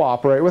B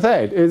cooperate with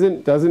A?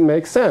 Does it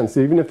make sense?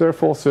 Even if they're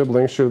full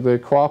siblings, should they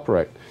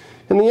cooperate?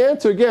 And the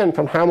answer, again,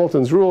 from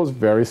Hamilton's rule is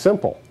very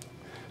simple.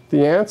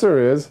 The answer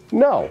is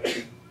no.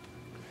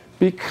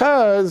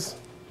 Because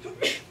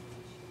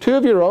 2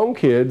 of your own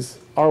kids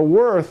are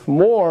worth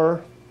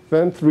more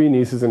than 3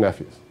 nieces and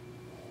nephews.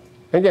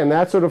 Again,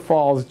 that sort of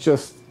falls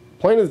just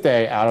plain as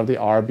day out of the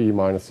RB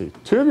minus C.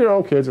 2 of your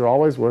own kids are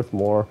always worth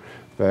more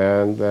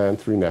than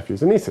 3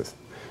 nephews and nieces.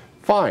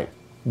 Fine.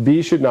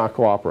 B should not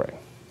cooperate.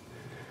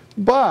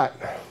 But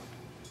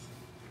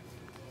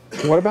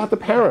what about the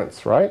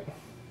parents, right?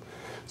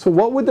 So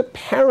what would the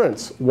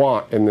parents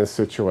want in this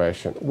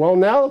situation? Well,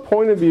 now the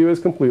point of view is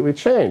completely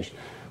changed.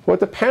 What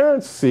the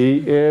parents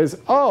see is,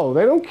 oh,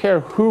 they don't care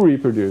who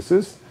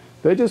reproduces.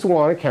 They just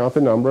want to count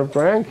the number of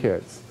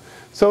grandkids.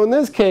 So in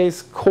this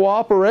case,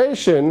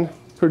 cooperation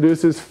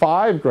produces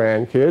 5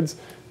 grandkids.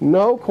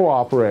 No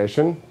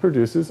cooperation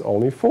produces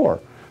only 4.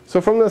 So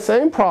from the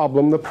same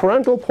problem, the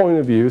parental point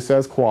of view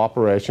says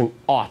cooperation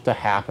ought to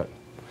happen.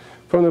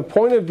 From the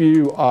point of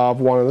view of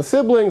one of the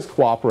siblings,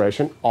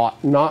 cooperation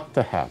ought not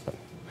to happen.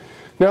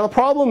 Now the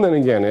problem then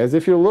again is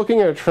if you're looking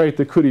at a trait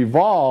that could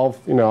evolve,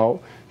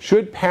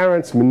 should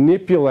parents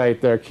manipulate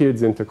their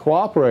kids into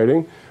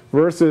cooperating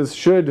versus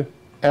should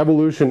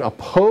evolution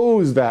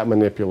oppose that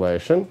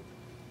manipulation,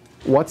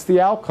 what's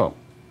the outcome?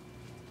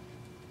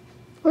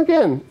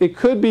 Again, it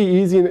could be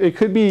easy, it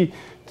could be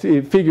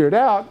figured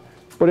out,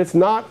 but it's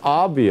not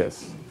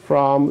obvious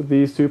from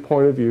these 2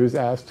 point of views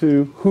as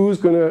to who's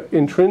going to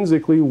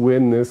intrinsically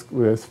win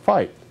this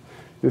fight,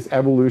 this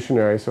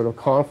evolutionary sort of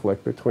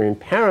conflict between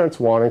parents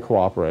wanting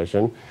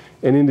cooperation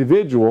and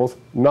individuals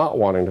not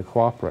wanting to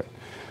cooperate.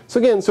 So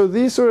again,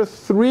 these sort of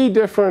 3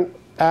 different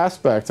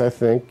aspects, I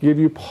think, give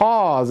you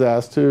pause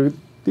as to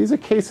these are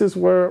cases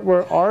where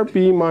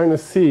RB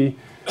minus C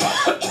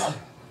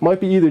might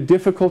be either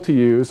difficult to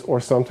use or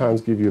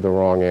sometimes give you the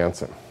wrong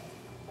answer.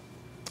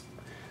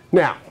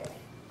 Now,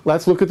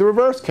 let's look at the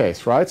reverse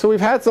case, right? So we've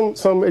had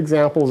some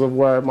examples of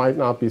where it might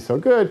not be so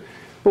good,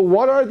 but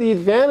what are the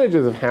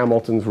advantages of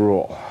Hamilton's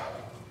rule?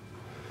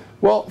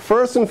 Well,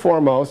 first and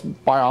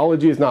foremost,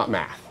 biology is not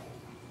math.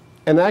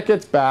 And that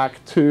gets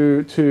back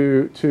to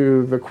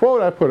the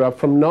quote I put up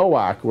from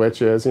Nowak,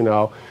 which is,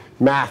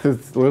 math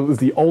is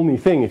the only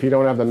thing. If you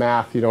don't have the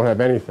math, you don't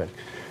have anything.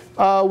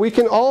 We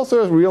can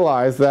also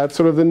realize that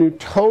sort of the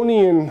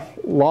Newtonian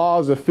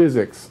laws of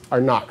physics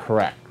are not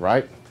correct,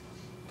 right?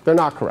 They're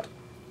not correct.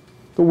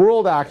 The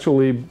world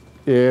actually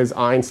is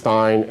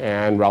Einstein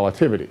and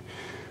relativity.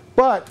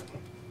 But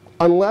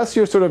unless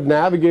you're sort of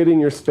navigating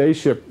your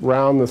spaceship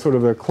around the sort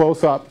of the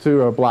close-up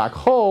to a black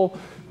hole,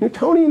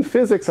 Newtonian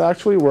physics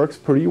actually works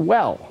pretty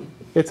well.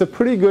 It's a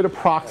pretty good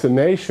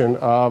approximation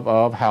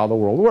of how the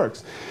world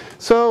works.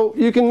 So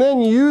you can then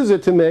use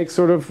it to make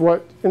sort of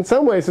what, in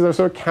some ways, is a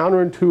sort of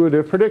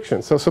counterintuitive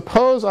prediction. So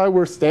suppose I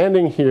were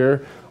standing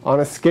here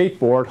on a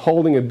skateboard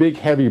holding a big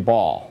heavy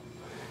ball.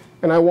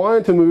 And I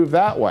wanted to move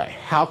that way.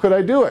 How could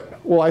I do it?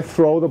 Well, I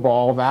throw the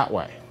ball that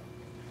way.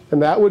 And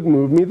that would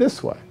move me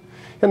this way.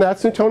 And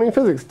that's Newtonian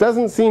physics. It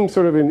doesn't seem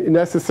sort of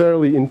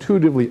necessarily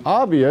intuitively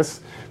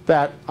obvious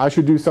that I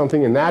should do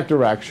something in that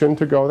direction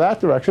to go that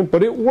direction,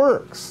 but it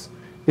works.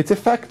 It's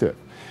effective.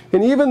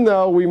 And even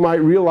though we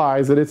might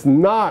realize that it's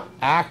not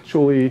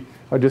actually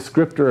a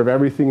descriptor of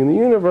everything in the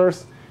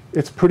universe,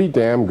 it's pretty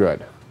damn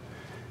good.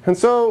 And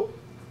so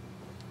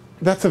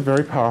that's a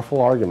very powerful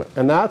argument.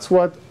 And that's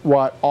what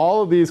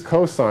all of these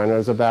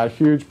co-signers of that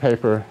huge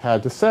paper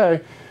had to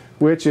say,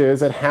 which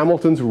is that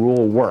Hamilton's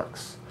rule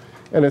works.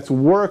 And it's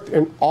worked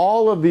in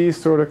all of these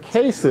sort of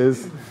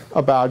cases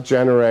about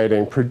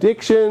generating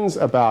predictions,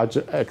 about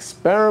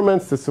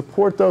experiments to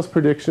support those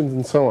predictions,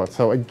 and so on.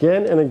 So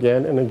again and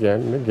again and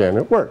again and again,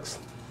 it works.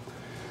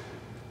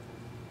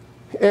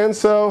 And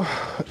so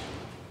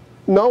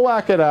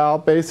Nowak et al.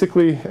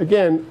 Basically,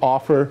 again,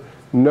 offer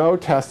no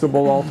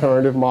testable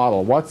alternative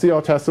model. What's the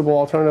testable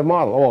alternative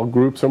model? Oh, well,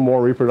 groups are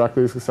more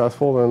reproductively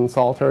successful than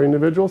solitary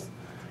individuals?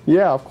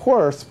 Yeah, of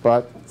course,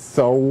 but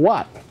so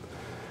what?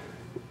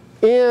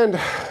 And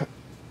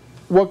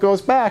what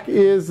goes back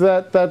is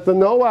that the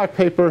Nowak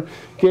paper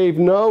gave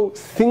no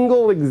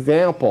single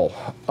example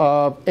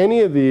of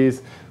any of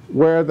these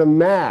where the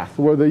math,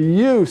 where the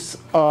use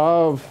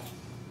of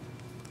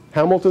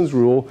Hamilton's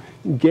rule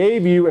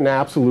gave you an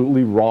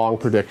absolutely wrong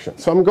prediction.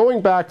 So I'm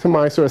going back to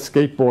my sort of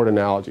skateboard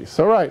analogy.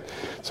 So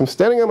so I'm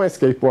standing on my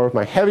skateboard with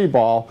my heavy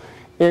ball,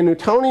 and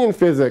Newtonian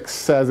physics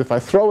says if I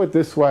throw it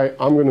this way,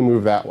 I'm going to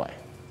move that way.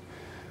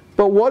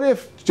 But what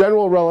if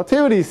general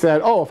relativity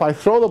said, oh, if I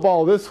throw the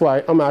ball this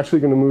way, I'm actually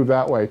going to move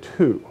that way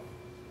too?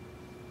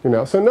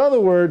 So in other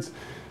words,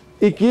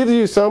 it gives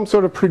you some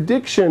sort of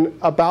prediction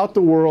about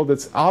the world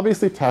that's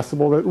obviously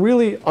testable, that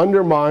really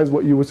undermines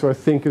what you would sort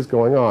of think is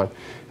going on.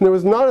 And there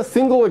was not a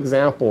single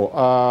example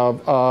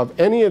of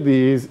any of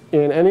these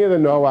in any of the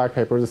Nowak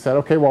papers that said,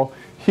 okay, well,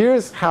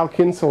 here's how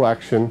kin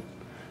selection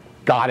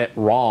got it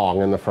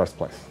wrong in the first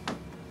place.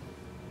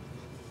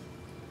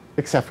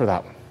 Except for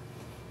that one.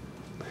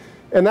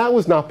 And that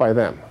was not by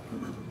them.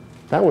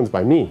 That one's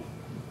by me.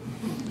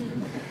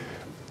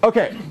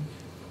 Okay.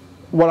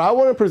 What I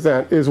want to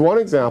present is one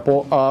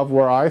example of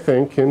where I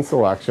think kin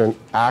selection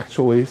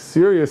actually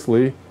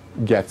seriously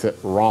gets it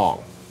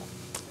wrong.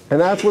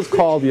 And that's what's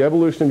called the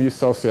evolution of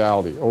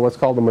eusociality, or what's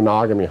called the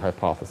monogamy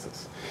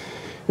hypothesis.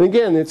 And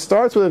again, it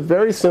starts with a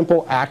very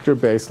simple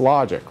actor-based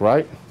logic,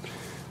 right?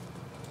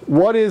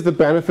 What is the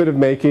benefit of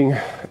making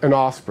an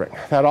offspring?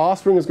 That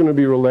offspring is going to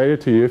be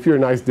related to you, if you're a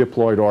nice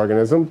diploid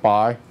organism,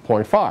 by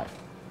 0.5.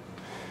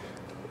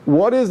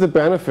 What is the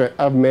benefit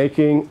of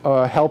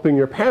helping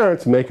your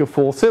parents make a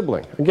full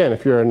sibling? Again,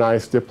 if you're a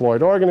nice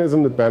diploid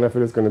organism, the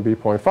benefit is going to be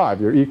 0.5.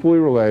 You're equally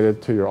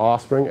related to your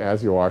offspring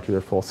as you are to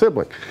your full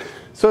sibling.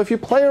 So if you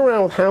play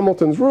around with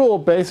Hamilton's rule,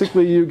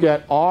 basically you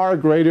get R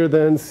greater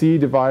than C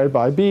divided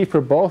by B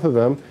for both of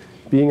them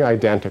being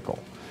identical.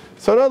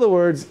 So in other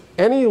words,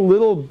 any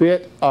little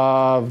bit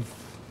of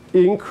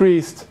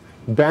increased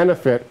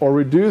benefit or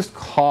reduced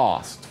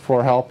cost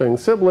for helping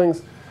siblings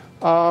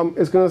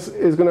is going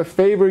to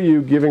favor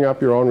you giving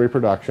up your own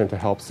reproduction to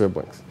help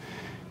siblings.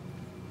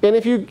 And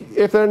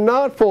if they're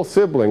not full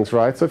siblings,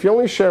 right, so if you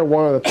only share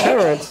one of the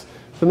parents,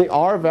 then the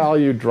R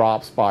value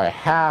drops by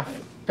 1/2.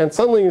 And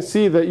suddenly you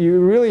see that you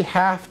really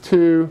have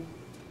to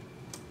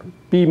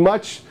be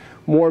much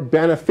more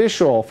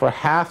beneficial for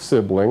half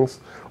siblings,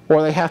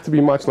 or they have to be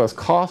much less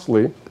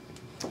costly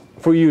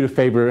for you to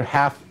favor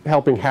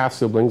helping half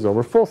siblings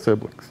over full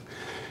siblings.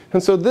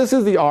 And so this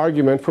is the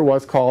argument for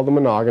what's called the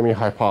monogamy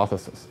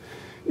hypothesis,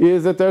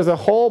 is that there's a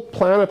whole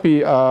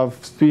panoply of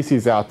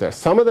species out there.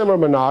 Some of them are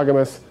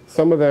monogamous,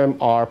 some of them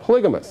are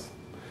polygamous.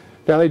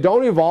 Now they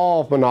don't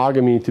evolve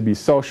monogamy to be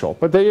social,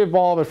 but they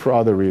evolve it for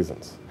other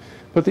reasons.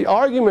 But the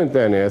argument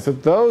then is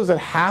that those that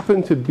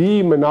happen to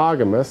be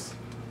monogamous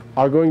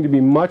are going to be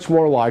much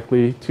more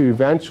likely to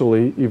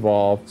eventually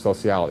evolve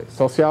sociality.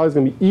 Sociality is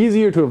going to be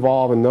easier to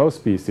evolve in those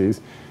species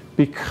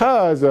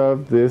because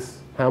of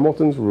this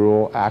Hamilton's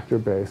rule,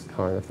 actor-based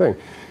kind of thing.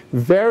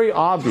 Very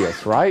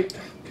obvious, right?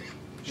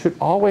 Should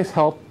always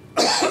help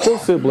full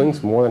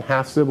siblings more than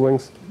half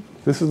siblings.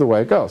 This is the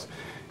way it goes.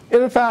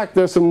 And in fact,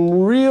 there's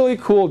some really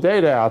cool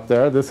data out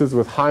there. This is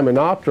with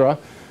Hymenoptera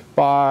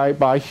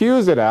by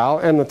Hughes et al.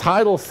 And the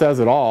title says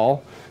it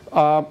all.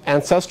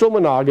 Ancestral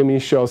monogamy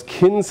shows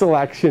kin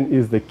selection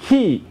is the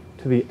key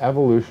to the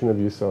evolution of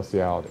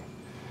eusociality.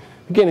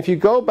 Again, if you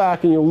go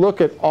back and you look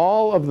at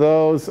all of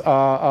those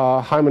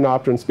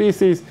Hymenopteran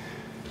species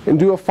and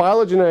do a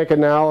phylogenetic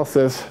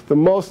analysis, the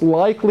most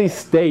likely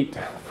state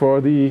for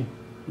the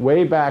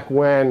way back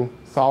when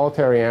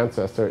solitary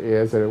ancestor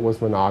is that it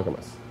was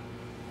monogamous.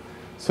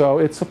 So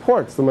it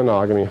supports the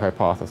monogamy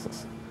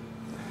hypothesis.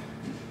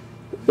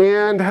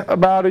 And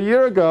about a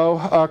year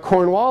ago,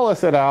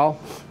 Cornwallis et al.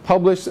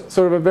 Published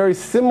sort of a very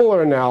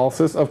similar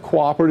analysis of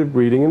cooperative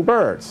breeding in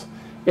birds.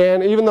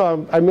 And even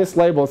though I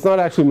mislabeled, it's not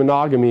actually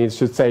monogamy, it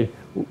should say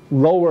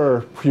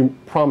lower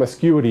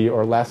promiscuity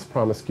or less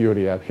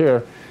promiscuity up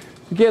here.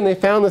 Again, they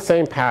found the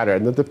same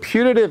pattern, that the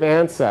putative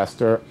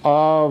ancestor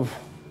of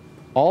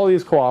all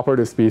these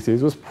cooperative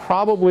species was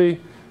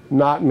probably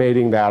not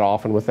mating that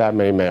often with that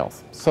many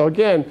males. So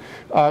again,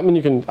 I mean,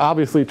 you can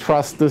obviously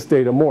trust this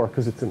data more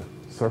because it's in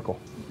a circle.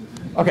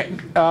 Okay,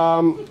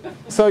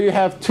 so you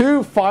have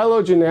two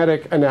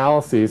phylogenetic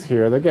analyses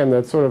here, again,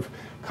 that sort of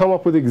come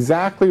up with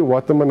exactly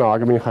what the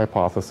monogamy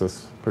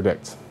hypothesis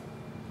predicts.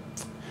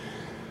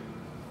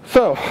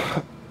 So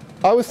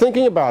I was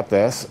thinking about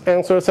this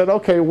and sort of said,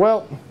 okay,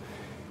 well,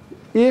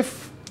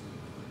 if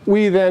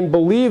we then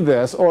believe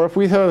this, or if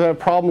we have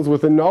problems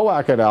with the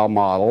Nowak et al.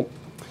 Model,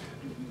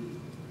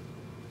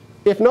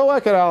 if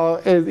Nowak et al.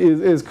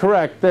 is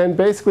correct, then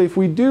basically if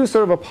we do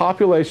sort of a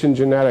population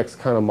genetics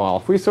kind of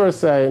model, if we sort of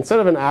say, instead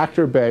of an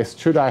actor-based,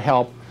 should I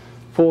help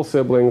full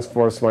siblings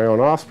versus my own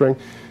offspring,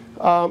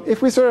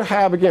 if we sort of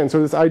have, again,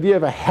 sort of this idea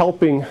of a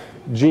helping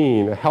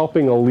gene, a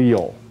helping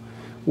allele,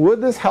 would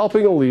this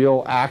helping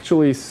allele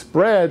actually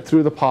spread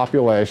through the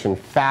population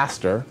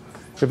faster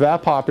if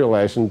that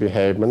population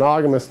behaved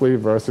monogamously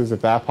versus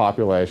if that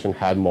population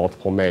had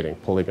multiple mating,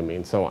 polygamy,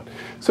 and so on?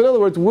 So in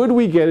other words, would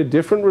we get a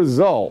different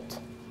result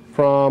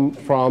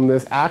from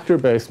this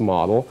actor-based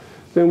model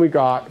than we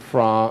got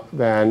from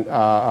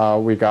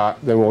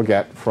we'll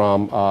get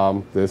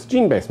from this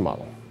gene-based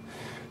model?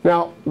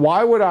 Now,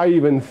 why would I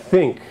even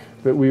think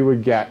that we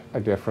would get a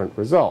different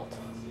result?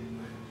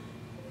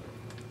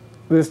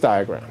 This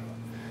diagram.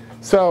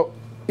 So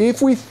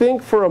if we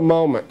think for a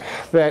moment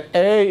that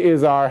A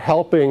is our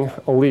helping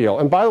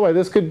allele, and by the way,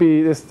 this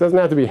doesn't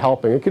have to be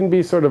helping. It can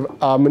be sort of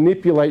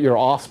manipulate your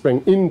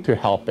offspring into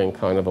helping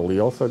kind of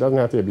allele, so it doesn't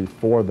have to be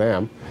for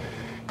them.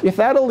 If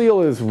that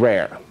allele is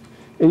rare,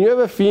 and you have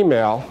a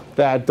female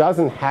that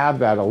doesn't have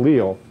that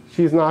allele,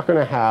 she's not going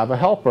to have a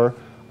helper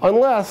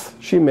unless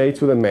she mates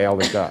with a male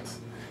that does.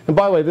 And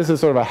by the way, this is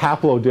sort of a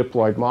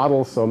haplodiploid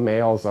model, so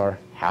males are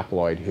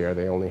haploid here.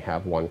 They only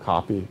have one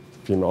copy.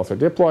 Females are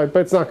diploid,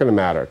 but it's not going to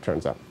matter, it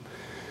turns out.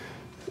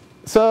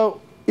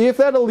 So if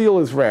that allele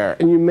is rare,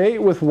 and you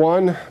mate with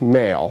one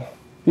male,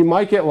 you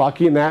might get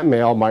lucky, and that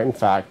male might, in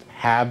fact,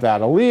 have that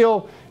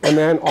allele, and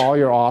then all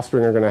your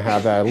offspring are going to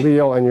have that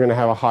allele, and you're going to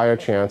have a higher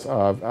chance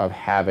of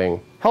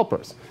having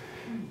helpers.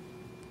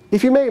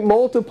 If you mate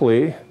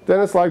multiply,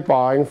 then it's like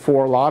buying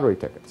 4 lottery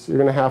tickets. You're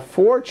going to have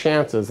 4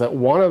 chances that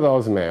one of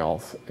those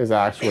males is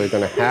actually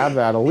going to have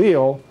that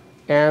allele,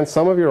 and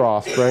some of your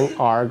offspring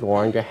are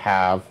going to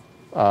have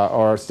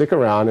or stick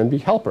around and be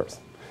helpers.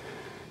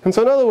 And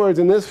so in other words,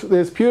 in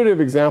this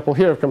putative example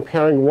here of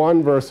comparing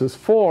 1 versus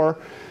 4,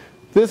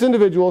 this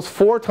individual is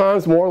 4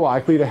 times more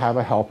likely to have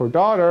a helper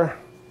daughter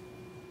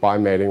by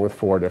mating with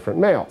 4 different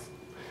males.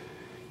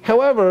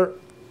 However,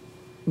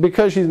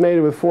 because she's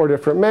mated with 4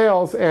 different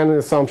males, and the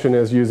assumption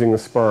is using the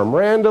sperm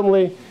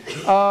randomly,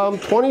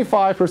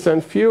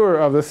 25% fewer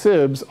of the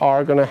sibs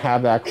are going to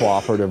have that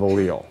cooperative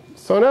allele.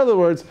 So in other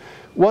words,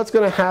 what's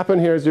going to happen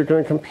here is you're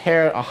going to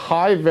compare a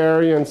high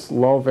variance,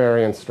 low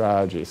variance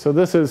strategy. So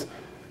this is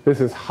This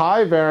is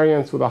high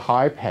variance with a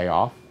high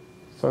payoff.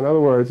 So in other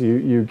words,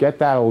 you get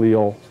that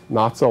allele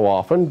not so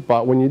often,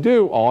 but when you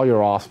do, all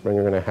your offspring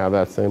are going to have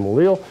that same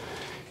allele.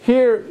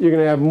 Here, you're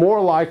going to have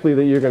more likely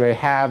that you're going to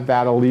have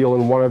that allele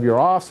in one of your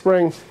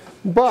offspring,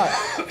 but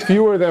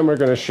fewer of them are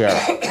going to share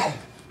it.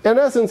 In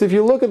essence, if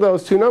you look at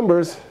those two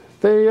numbers,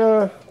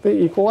 they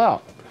equal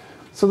out.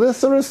 So this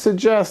sort of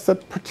suggests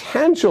that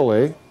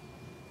potentially,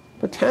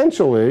 an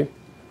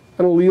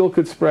allele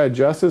could spread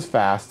just as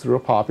fast through a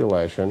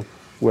population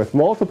with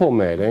multiple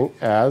mating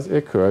as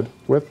it could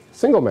with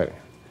single mating.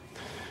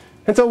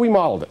 And so we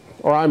modeled it,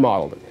 or I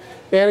modeled it.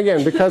 And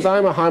again, because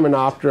I'm a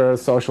hymenoptera,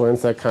 social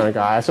insect kind of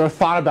guy, I sort of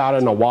thought about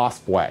it in a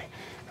wasp way.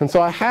 And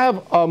so I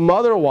have a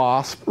mother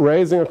wasp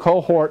raising a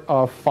cohort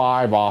of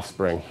 5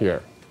 offspring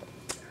here.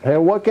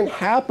 And what can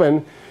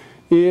happen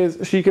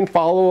is she can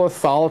follow a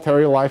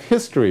solitary life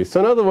history.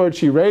 So in other words,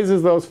 she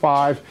raises those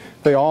 5,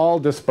 they all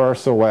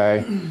disperse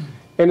away.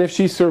 And if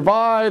she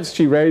survives,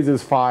 she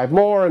raises 5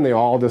 more, and they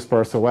all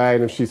disperse away.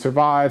 And if she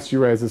survives, she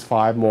raises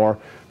 5 more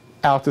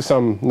out to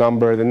some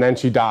number, and then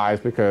she dies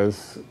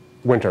because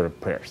winter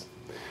appears.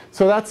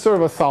 So that's sort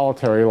of a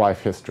solitary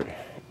life history.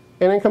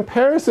 And in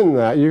comparison to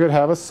that, you could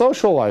have a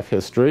social life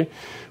history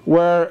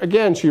where,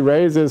 again, she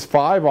raises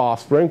 5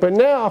 offspring, but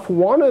now if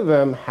one of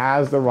them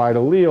has the right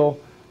allele,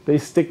 they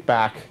stick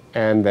back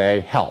and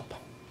they help.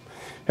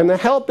 And the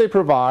help they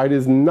provide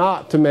is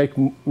not to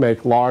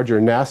make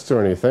larger nests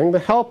or anything. The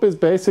help is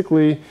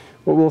basically,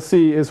 what we'll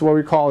see is what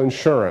we call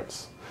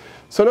insurance.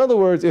 So in other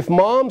words, if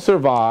mom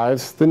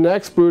survives, the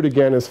next brood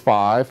again is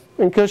 5.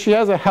 And because she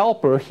has a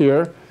helper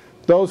here,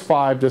 those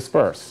 5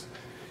 disperse.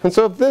 And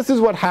so if this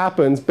is what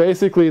happens,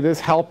 basically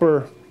this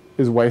helper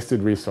is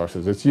wasted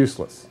resources. It's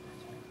useless.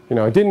 You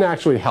know, it didn't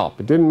actually help.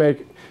 It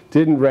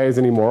didn't raise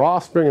any more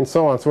offspring and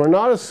so on. So we're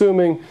not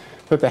assuming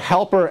that the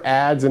helper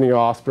adds any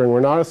offspring.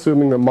 We're not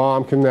assuming that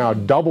mom can now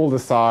double the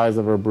size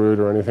of her brood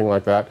or anything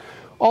like that,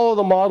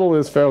 although the model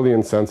is fairly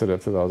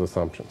insensitive to those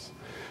assumptions.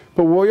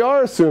 But what we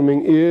are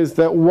assuming is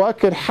that what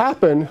could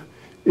happen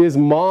is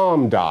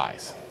mom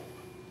dies.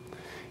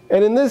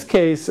 And in this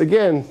case,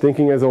 again,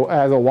 thinking as a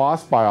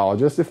wasp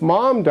biologist, if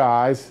mom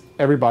dies,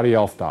 everybody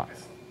else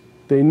dies.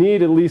 They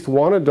need at least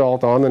one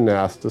adult on the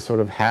nest to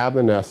sort of have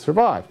the nest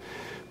survive.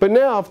 But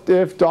now,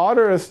 if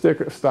daughter is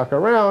stuck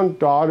around,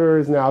 daughter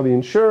is now the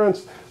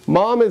insurance.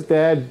 Mom is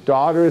dead,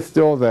 daughter is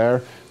still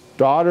there.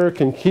 Daughter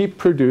can keep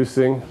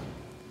producing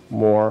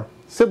more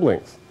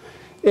siblings.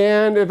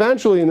 And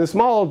eventually, in this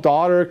model,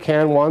 daughter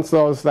can, once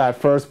that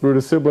first brood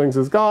of siblings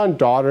is gone,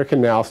 daughter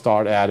can now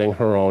start adding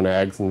her own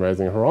eggs and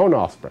raising her own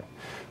offspring.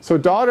 So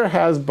daughter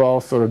has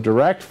both sort of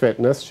direct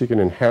fitness, she can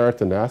inherit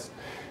the nest,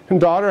 and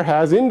daughter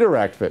has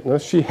indirect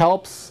fitness. She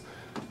helps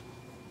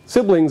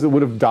siblings that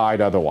would have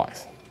died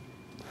otherwise.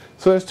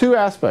 So there's 2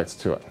 aspects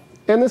to it.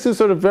 And this is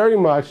sort of very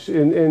much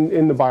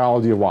in the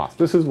biology of wasps.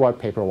 This is what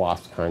paper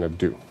wasps kind of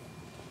do.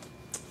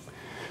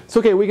 So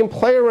okay, we can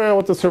play around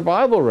with the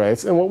survival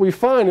rates, and what we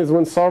find is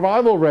when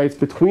survival rates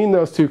between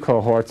those 2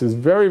 cohorts is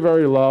very,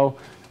 very low,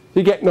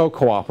 you get no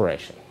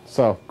cooperation.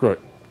 So good.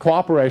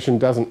 Cooperation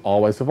doesn't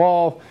always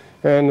evolve,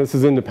 and this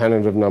is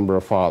independent of number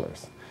of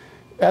fathers.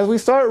 As we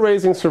start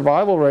raising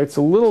survival rates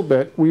a little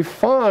bit, we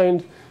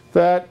find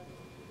that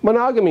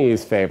monogamy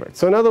is favored.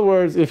 So in other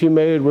words, if you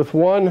mated with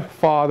 1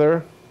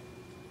 father,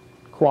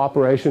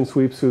 cooperation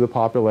sweeps through the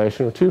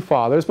population, or 2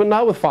 fathers, but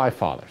not with 5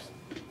 fathers.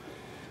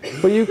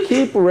 But you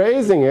keep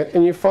raising it,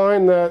 and you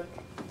find that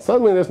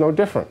suddenly there's no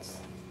difference.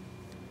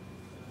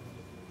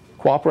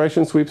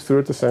 Cooperation sweeps through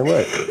at the same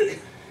rate.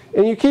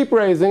 And you keep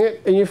raising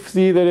it, and you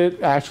see that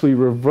it actually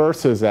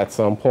reverses at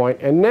some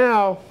point. And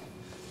now,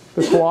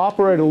 the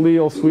cooperate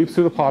allele sweeps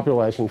through the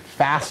population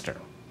faster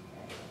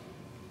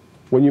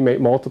when you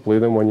mate multiply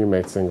than when you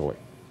mate singly.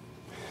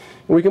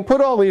 And we can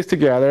put all these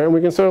together, and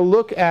we can sort of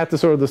look at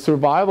the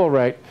survival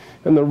rate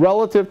and the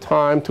relative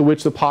time to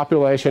which the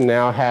population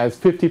now has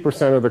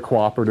 50% of the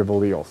cooperative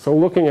alleles. So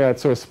looking at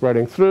sort of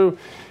spreading through,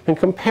 and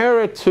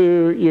compare it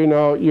to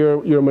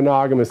your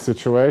monogamous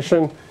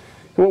situation. And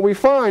what we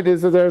find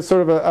is that there's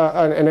sort of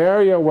an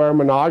area where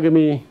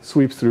monogamy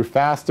sweeps through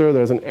faster.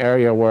 There's an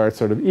area where it's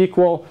sort of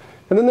equal.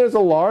 And then there's a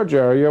large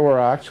area where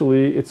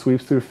actually it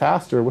sweeps through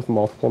faster with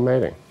multiple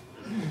mating.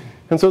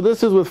 And so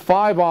this is with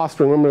 5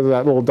 offspring. Remember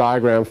that little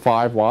diagram,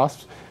 5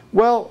 wasps?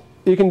 Well,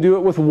 you can do it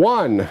with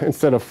 1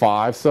 instead of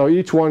 5. So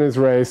each one is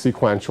raised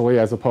sequentially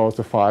as opposed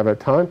to 5 at a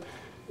time.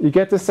 You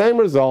get the same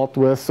result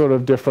with sort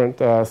of different,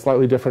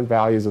 slightly different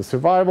values of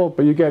survival,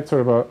 but you get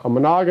sort of a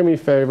monogamy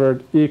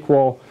favored,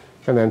 equal,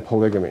 and then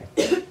polygamy.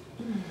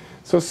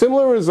 So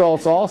similar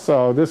results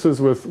also, this is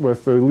with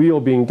the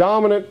allele being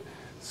dominant,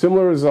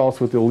 similar results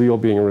with the allele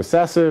being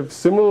recessive,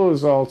 similar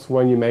results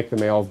when you make the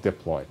males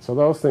diploid. So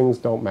those things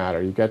don't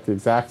matter. You get the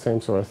exact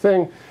same sort of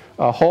thing.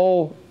 A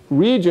whole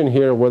region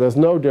here where there's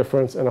no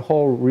difference, and a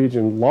whole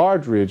region,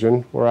 large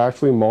region, where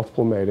actually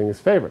multiple mating is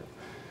favored.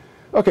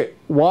 Okay,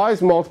 why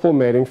is multiple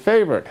mating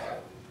favored?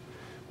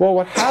 Well,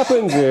 what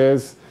happens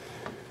is,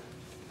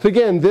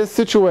 again, this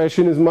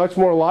situation is much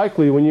more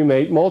likely when you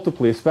mate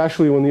multiply,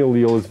 especially when the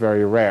allele is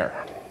very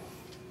rare.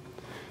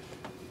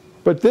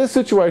 But this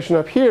situation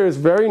up here is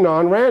very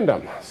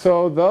non-random.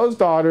 So those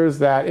daughters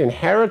that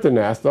inherit the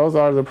nest, those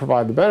daughters that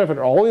provide the benefit,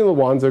 are only the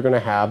ones that are going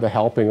to have the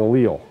helping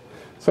allele.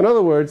 So in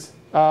other words,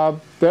 they're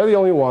the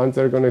only ones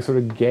that are going to sort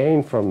of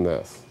gain from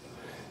this.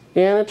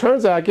 And it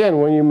turns out, again,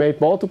 when you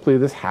mate multiply,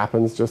 this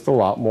happens just a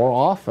lot more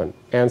often.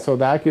 And so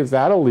that gives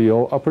that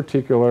allele a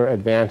particular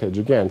advantage.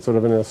 Again, sort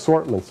of an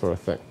assortment sort of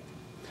thing.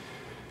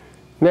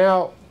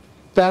 Now,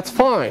 that's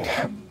fine.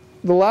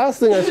 The last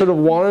thing I sort of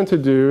wanted to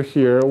do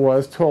here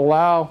was to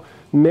allow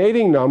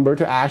mating number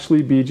to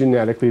actually be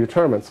genetically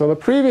determined. So in the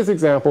previous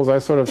examples, I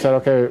sort of said,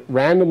 okay,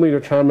 randomly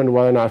determined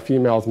whether or not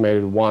females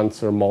mated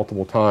once or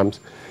multiple times.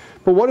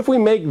 But what if we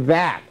make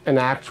that an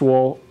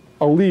actual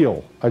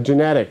allele, a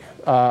genetic,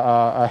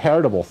 a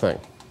heritable thing?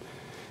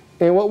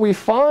 And what we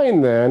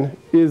find then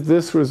is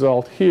this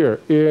result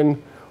here.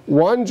 In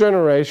one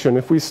generation,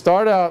 if we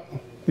start out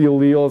the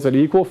alleles at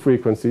equal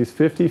frequencies,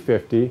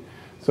 50-50,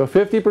 so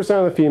 50%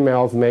 of the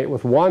females mate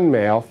with one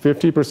male,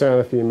 50% of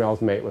the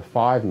females mate with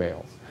 5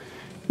 males.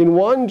 In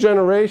one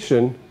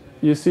generation,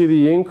 you see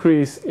the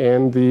increase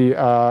in the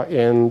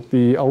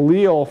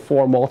allele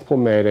for multiple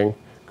mating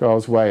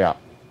goes way up.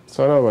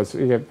 So in other words,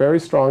 you get very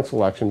strong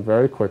selection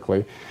very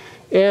quickly.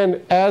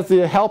 And as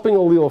the helping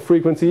allele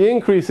frequency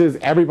increases,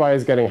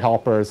 everybody's getting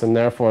helpers, and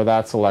therefore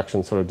that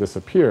selection sort of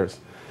disappears.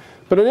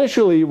 But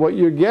initially, what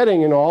you're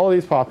getting in all of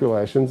these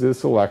populations is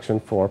selection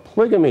for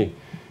polygamy.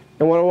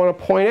 And what I want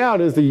to point out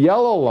is the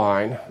yellow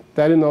line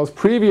that in those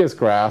previous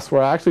graphs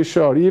where I actually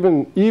showed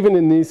even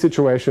in these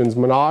situations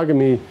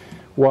monogamy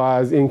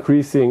was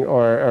increasing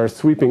or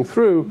sweeping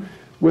through,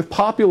 with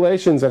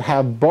populations that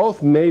have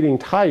both mating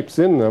types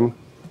in them,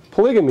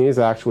 polygamy is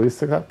actually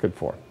selected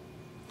for.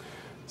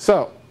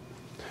 So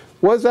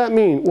what does that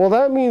mean? Well,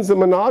 that means that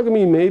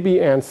monogamy may be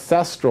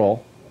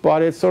ancestral,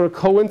 but it's sort of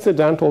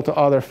coincidental to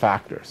other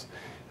factors.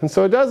 And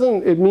so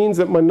it means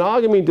that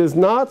monogamy does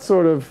not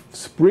sort of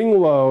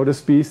spring-load a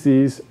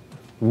species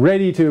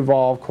ready to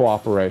evolve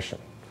cooperation.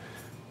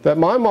 That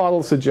my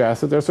model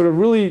suggests that there's sort of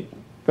really,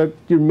 that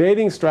your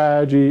mating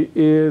strategy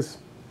is,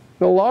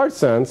 in a large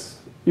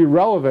sense,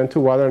 irrelevant to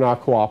whether or not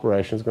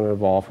cooperation is going to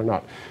evolve or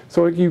not.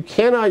 So you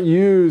cannot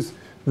use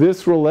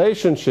this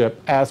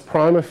relationship as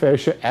prima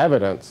facie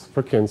evidence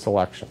for kin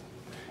selection.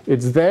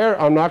 It's there.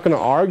 I'm not going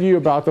to argue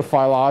about the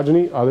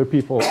phylogeny. Other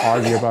people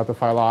argue about the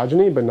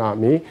phylogeny, but not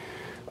me.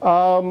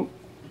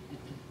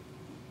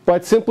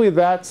 But simply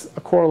that's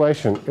a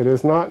correlation. It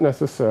is not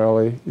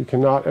necessarily, you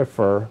cannot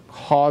infer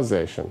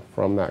causation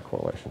from that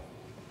correlation.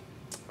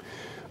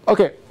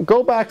 Okay,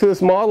 go back to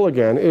this model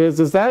again.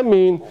 Does that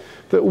mean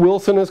that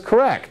Wilson is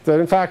correct?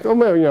 That in fact,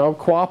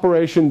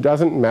 cooperation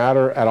doesn't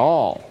matter at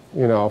all,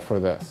 for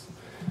this?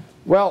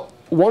 Well,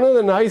 one of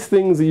the nice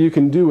things that you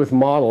can do with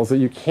models that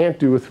you can't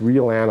do with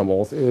real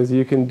animals is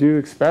you can do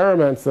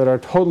experiments that are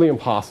totally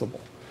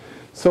impossible.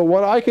 So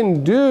what I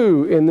can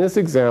do in this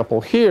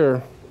example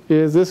here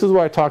is, this is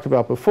what I talked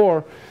about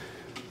before.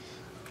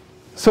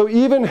 So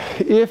even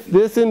if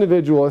this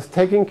individual is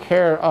taking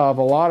care of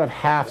a lot of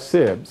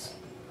half-sibs,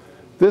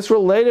 this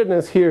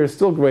relatedness here is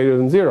still greater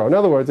than 0. In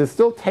other words, it's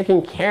still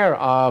taking care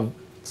of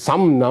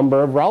some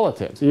number of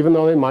relatives. Even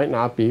though they might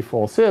not be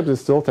full sibs,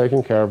 it's still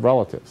taking care of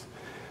relatives.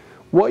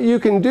 What you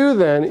can do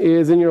then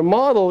is, in your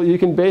model, you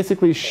can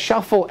basically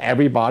shuffle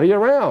everybody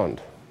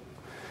around.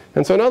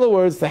 And so in other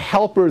words, the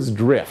helpers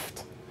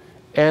drift.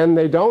 And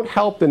they don't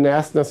help the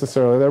nest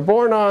necessarily they're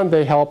born on.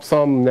 They help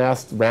some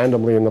nest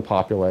randomly in the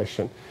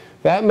population.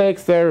 That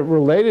makes their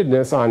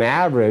relatedness on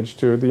average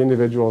to the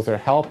individuals they're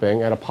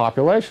helping at a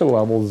population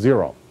level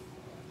 0.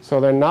 So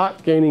they're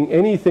not gaining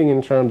anything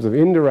in terms of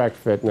indirect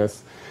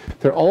fitness.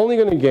 They're only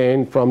going to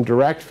gain from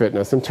direct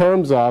fitness in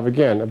terms of,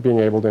 again, of being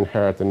able to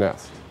inherit the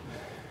nest.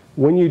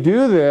 When you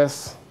do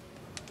this,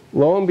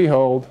 lo and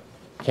behold,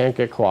 can't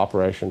get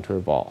cooperation to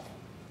evolve.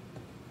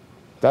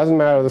 Doesn't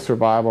matter the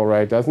survival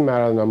rate, doesn't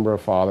matter the number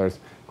of fathers,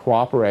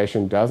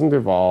 cooperation doesn't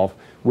evolve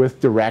with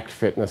direct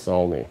fitness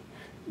only.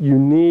 You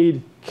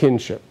need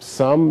kinship,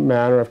 some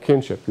manner of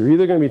kinship. You're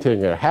either going to be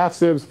taking care of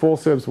half-sibs, full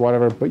sibs,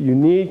 whatever, but you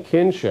need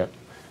kinship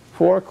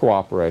for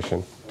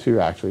cooperation to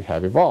actually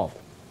have evolved.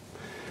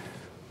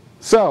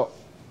 So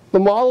the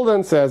model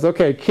then says,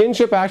 okay,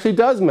 kinship actually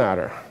does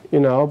matter,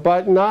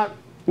 but not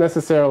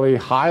necessarily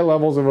high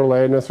levels of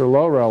relatedness or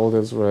low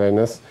relatives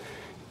relatedness.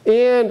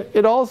 And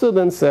it also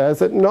then says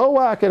that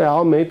Nowak et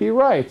al. May be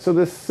right. So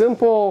this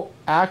simple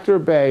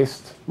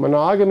actor-based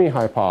monogamy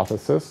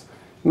hypothesis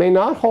may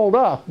not hold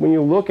up when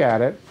you look at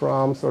it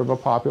from sort of a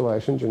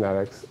population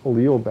genetics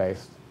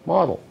allele-based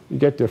model. You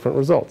get different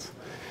results.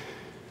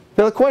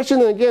 Now the question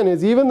then again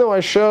is, even though I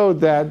showed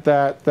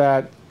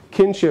that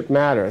kinship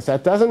matters,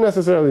 that doesn't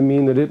necessarily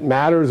mean that it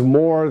matters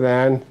more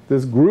than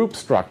this group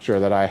structure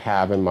that I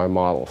have in my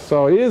model.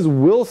 So is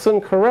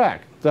Wilson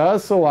correct?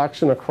 Does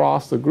selection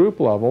across the group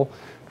level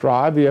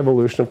drive the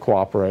evolution of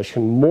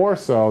cooperation more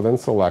so than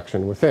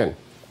selection within?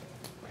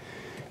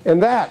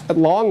 And that, at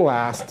long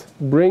last,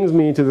 brings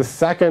me to the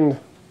second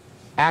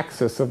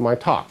axis of my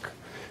talk,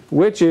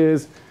 which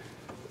is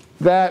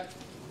that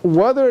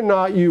whether or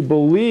not you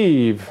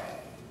believe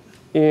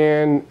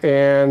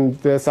in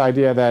this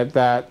idea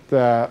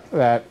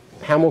that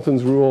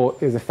Hamilton's rule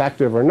is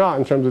effective or not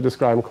in terms of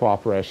describing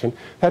cooperation.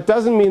 That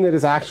doesn't mean that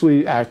it's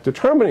actually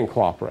determining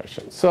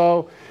cooperation.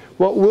 So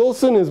what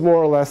Wilson is more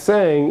or less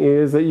saying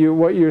is that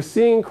what you're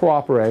seeing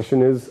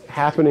cooperation is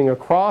happening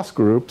across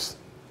groups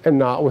and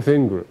not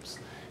within groups.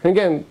 And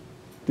again,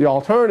 the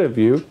alternative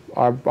view,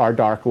 our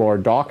Dark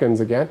Lord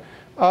Dawkins again,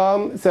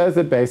 says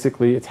that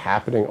basically it's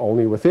happening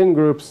only within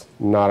groups,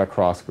 not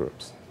across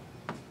groups.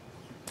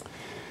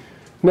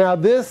 Now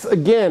this,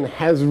 again,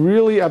 has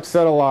really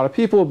upset a lot of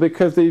people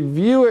because they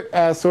view it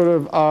as sort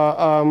of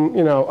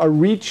a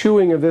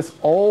rechewing of this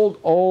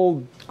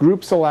old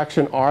group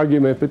selection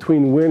argument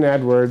between Wynne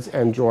Edwards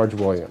and George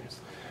Williams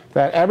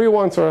that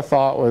everyone sort of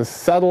thought was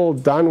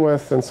settled, done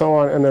with, and so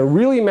on. And they're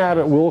really mad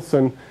at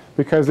Wilson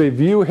because they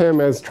view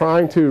him as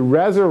trying to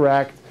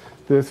resurrect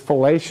this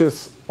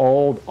fallacious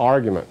old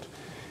argument.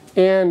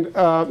 And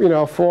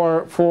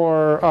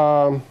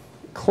for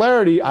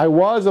clarity, I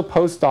was a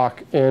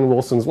postdoc in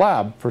Wilson's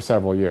lab for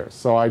several years.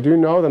 So I do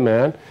know the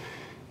man.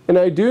 And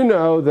I do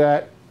know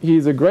that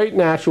he's a great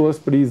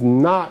naturalist, but he's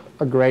not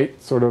a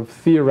great sort of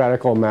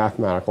theoretical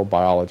mathematical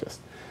biologist.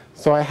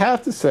 So I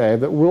have to say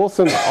that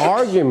Wilson's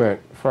argument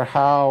for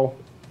how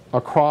a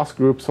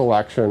cross-group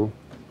selection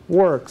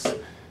works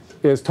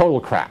is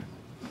total crap.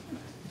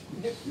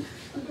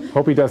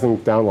 Hope he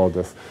doesn't download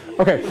this.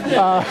 Okay.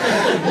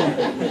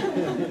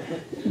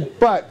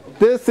 But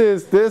this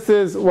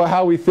is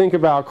how we think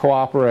about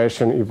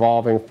cooperation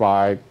evolving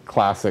by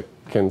classic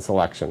kin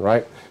selection,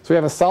 right? So we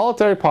have a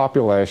solitary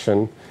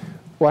population.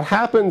 What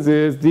happens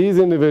is these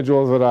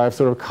individuals that I've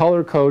sort of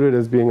color-coded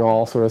as being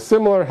all sort of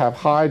similar have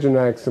high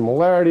genetic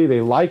similarity.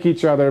 They like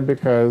each other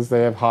because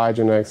they have high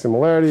genetic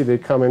similarity. They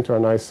come into a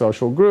nice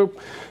social group.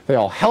 They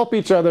all help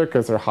each other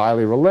because they're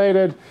highly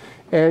related.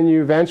 And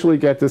you eventually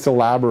get this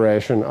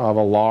elaboration of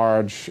a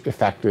large,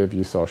 effective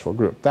eusocial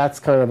group. That's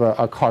kind of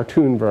a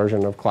cartoon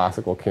version of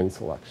classical kin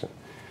selection.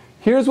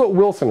 Here's what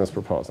Wilson is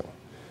proposing.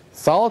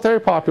 Solitary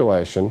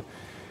population.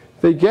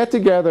 They get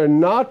together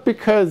not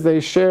because they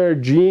share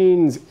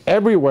genes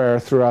everywhere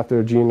throughout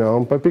their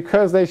genome, but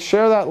because they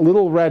share that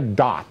little red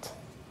dot.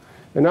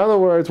 In other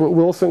words, what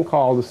Wilson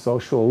called a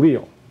social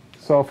allele.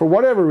 So for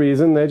whatever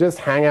reason, they just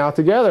hang out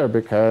together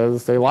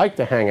because they like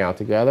to hang out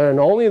together, and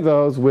only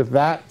those with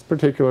that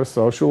particular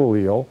social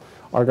allele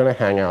are going to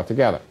hang out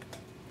together.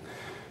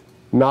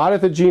 Not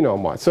at the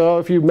genome one. So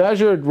if you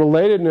measured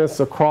relatedness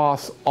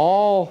across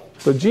all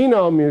the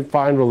genome, you'd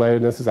find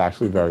relatedness is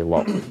actually very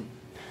low.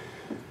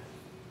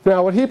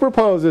 Now what he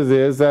proposes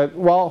is that,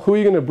 well, who are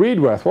you going to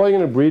breed with? Well, you're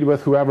going to breed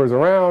with whoever's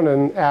around,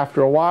 and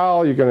after a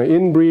while you're going to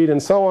inbreed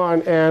and so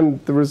on, and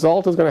the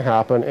result is going to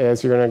happen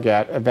is you're going to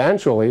get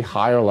eventually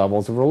higher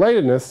levels of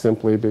relatedness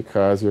simply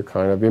because you're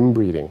kind of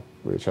inbreeding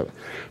with each other.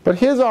 But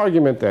his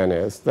argument then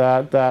is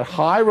that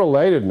high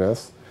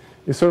relatedness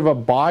is sort of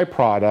a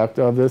byproduct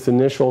of this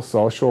initial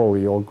social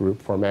allele group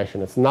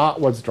formation. It's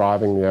not what's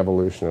driving the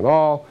evolution at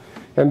all.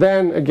 And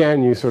then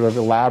again you sort of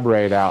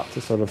elaborate out to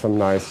sort of some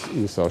nice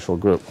eusocial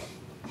group.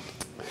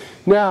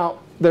 Now,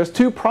 there's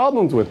two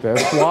problems with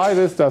this, why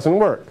this doesn't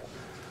work.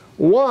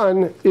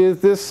 One is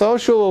this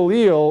social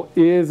allele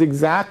is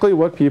exactly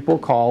what people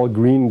call a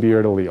green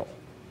beard allele.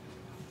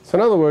 So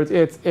in other words,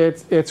 it's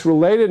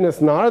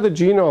relatedness not at the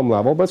genome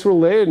level, but it's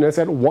relatedness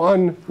at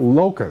one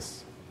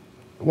locus,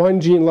 one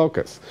gene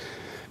locus.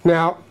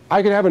 Now,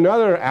 I could have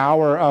another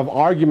hour of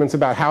arguments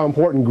about how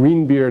important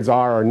green beards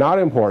are or not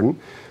important,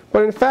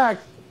 but in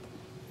fact,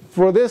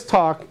 for this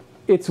talk,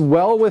 it's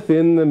well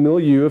within the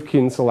milieu of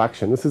kin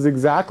selection. This is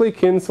exactly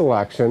kin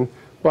selection,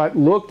 but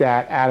looked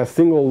at a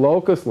single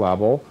locus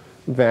level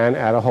than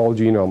at a whole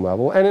genome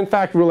level, and in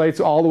fact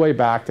relates all the way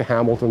back to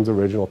Hamilton's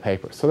original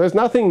paper. So there's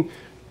nothing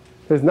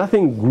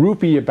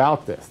groupy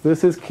about this.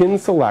 This is kin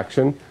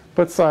selection,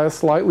 but at a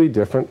slightly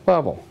different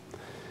level.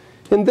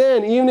 And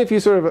then even if you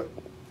sort of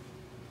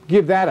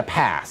give that a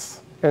pass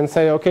and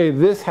say, okay,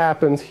 this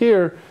happens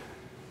here,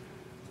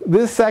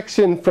 this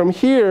section from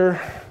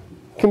here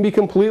can be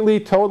completely,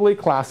 totally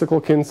classical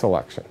kin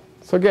selection.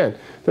 So again,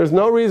 there's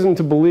no reason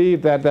to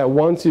believe that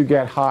once you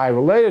get high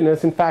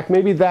relatedness, in fact,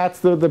 maybe that's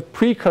the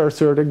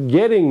precursor to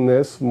getting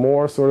this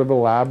more sort of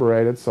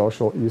elaborated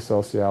social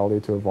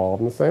eusociality to evolve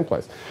in the same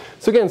place.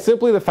 So again,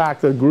 simply the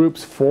fact that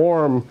groups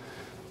form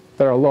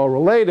that are low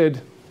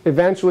related,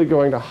 eventually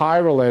going to high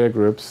related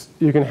groups,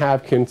 you can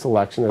have kin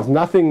selection. There's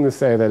nothing to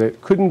say that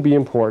it couldn't be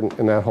important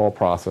in that whole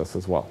process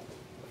as well.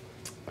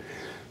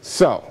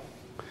 So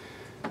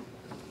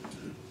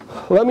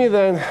let me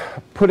then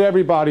put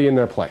everybody in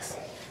their place.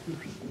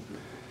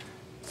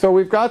 So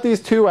we've got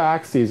these two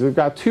axes. We've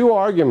got two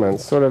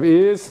arguments. Sort of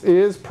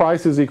is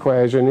Price's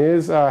equation,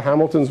 is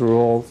Hamilton's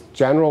rule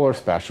general or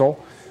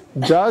special?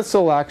 Does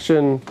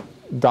selection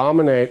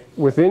dominate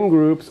within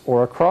groups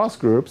or across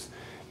groups?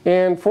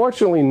 And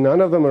fortunately,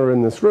 none of them are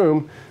in this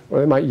room, or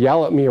they might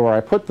yell at me where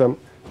I put them.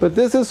 But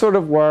this is sort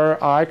of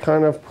where I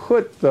kind of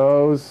put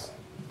those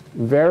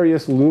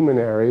various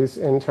luminaries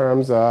in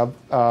terms of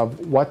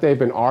what they've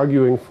been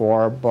arguing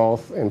for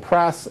both in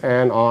press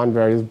and on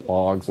various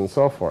blogs and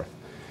so forth.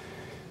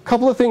 A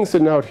couple of things to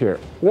note here.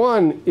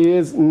 One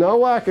is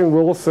Nowak and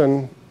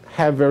Wilson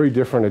have very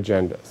different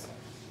agendas.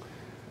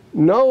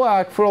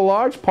 Nowak, for a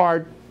large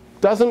part,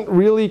 doesn't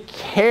really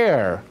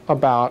care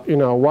about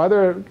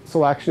whether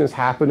selection is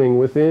happening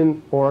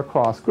within or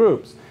across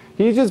groups.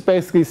 He's just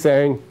basically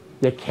saying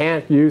you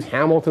can't use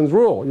Hamilton's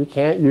rule. You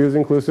can't use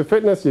inclusive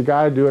fitness. You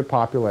got to do it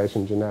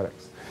population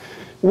genetics.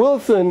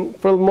 Wilson,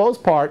 for the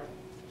most part,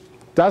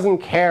 doesn't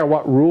care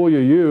what rule you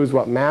use,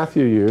 what math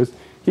you use.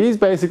 He's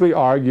basically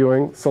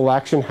arguing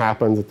selection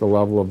happens at the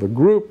level of the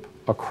group,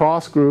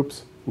 across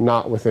groups,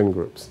 not within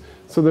groups.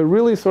 So they're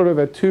really sort of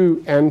at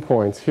two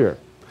endpoints here.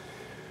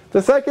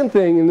 The second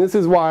thing, and this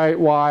is why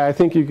I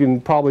think you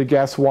can probably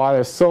guess why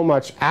there's so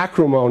much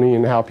acrimony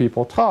in how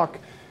people talk,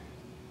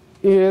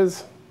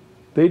 is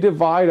they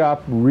divide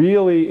up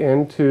really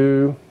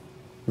into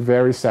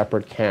very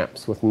separate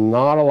camps with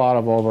not a lot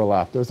of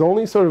overlap. There's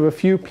only sort of a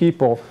few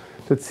people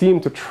that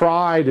seem to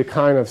try to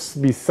kind of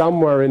be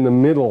somewhere in the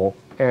middle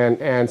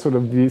and sort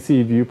of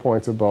see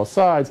viewpoints of both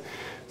sides.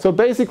 So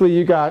basically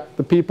you got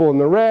the people in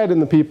the red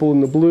and the people in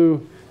the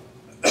blue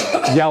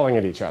yelling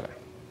at each other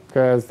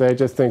because they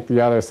just think the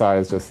other side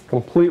is just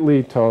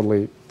completely,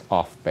 totally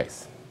off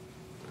base.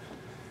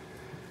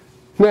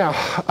 Now,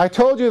 I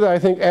told you that I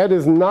think Ed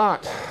is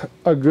not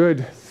a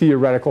good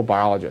theoretical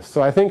biologist.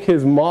 So I think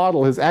his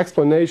model, his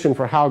explanation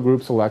for how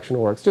group selection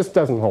works just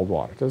doesn't hold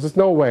water. There's just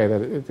no way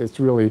that it's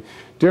really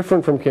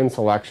different from kin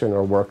selection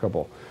or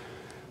workable.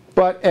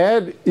 But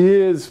Ed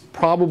is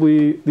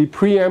probably the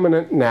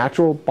preeminent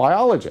natural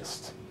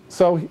biologist.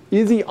 So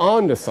is he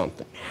onto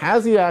something?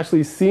 Has he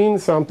actually seen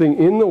something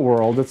in the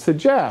world that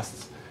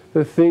suggests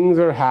that things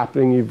are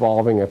happening,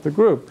 evolving at the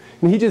group?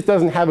 And he just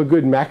doesn't have a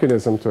good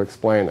mechanism to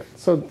explain it.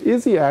 So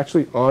is he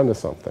actually onto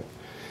something?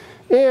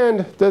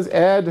 And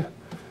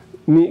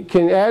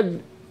can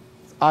Ed's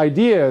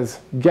ideas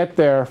get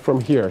there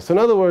from here? So in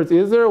other words,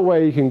 is there a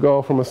way you can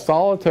go from a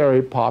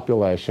solitary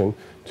population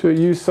to a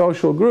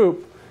eusocial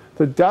group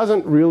that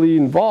doesn't really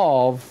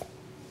involve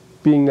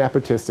being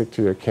nepotistic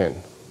to your kin?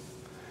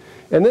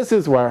 And this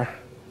is where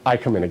I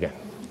come in again.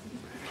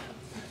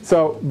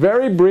 So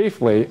very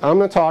briefly, I'm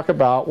going to talk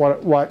about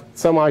what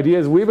some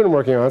ideas we've been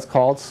working on. It's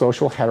called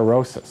social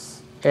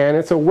heterosis. And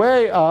it's a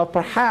way of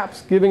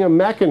perhaps giving a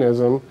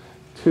mechanism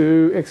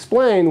to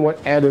explain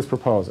what Ed is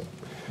proposing.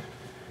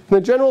 And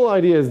the general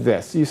idea is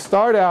this. You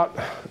start out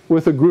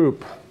with a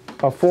group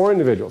of 4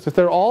 individuals. If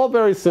they're all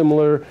very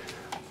similar,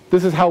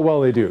 this is how well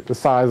they do. The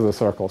size of the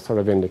circle sort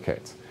of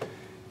indicates.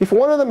 If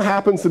one of them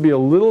happens to be a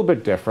little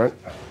bit different,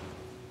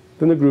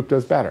 then the group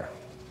does better.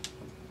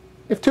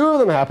 If 2 of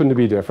them happen to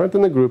be different,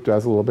 then the group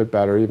does a little bit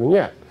better even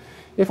yet.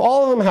 If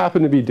all of them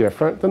happen to be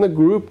different, then the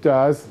group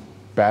does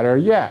better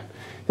yet.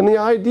 And the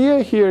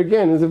idea here,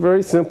 again, is a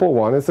very simple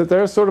one. Is that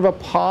there's sort of a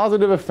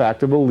positive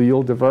effect of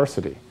allele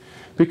diversity.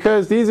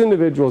 Because these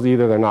individuals,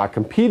 either they're not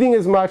competing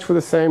as much for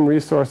the same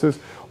resources,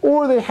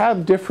 or they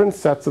have different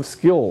sets of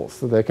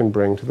skills that they can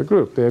bring to the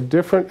group. They have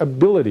different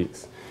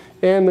abilities.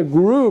 And the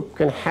group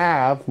can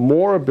have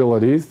more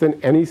abilities than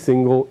any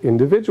single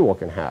individual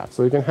can have.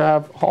 So you can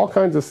have all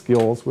kinds of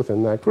skills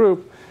within that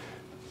group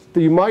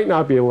that you might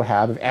not be able to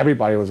have if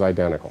everybody was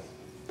identical.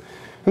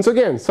 And so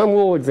again, some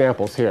little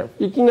examples here.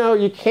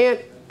 You can't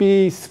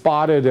be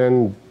spotted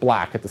and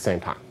black at the same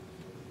time.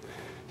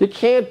 You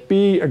can't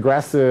be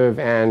aggressive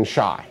and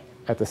shy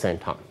at the same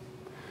time.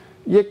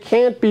 You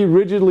can't be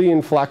rigidly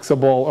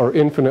inflexible or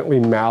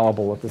infinitely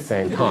malleable at the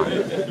same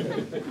time.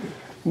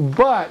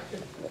 But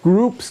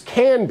groups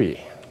can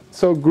be.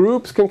 So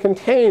groups can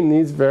contain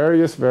these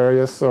various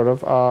sort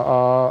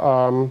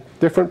of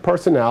different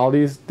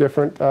personalities,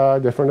 different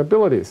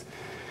abilities.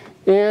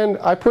 And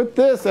I put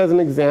this as an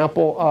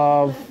example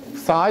of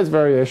size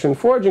variation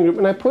foraging group.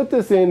 And I put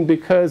this in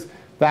because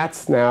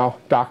that's now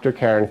Dr.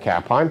 Karen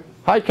Kapheim.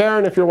 Hi,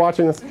 Karen, if you're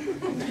watching this.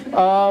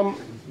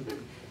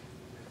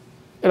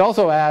 It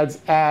also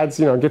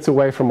gets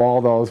away from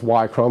all those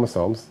Y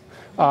chromosomes.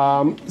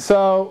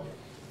 So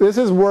this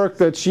is work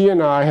that she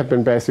and I have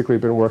basically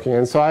been working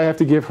in, so I have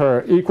to give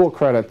her equal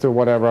credit to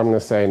whatever I'm going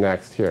to say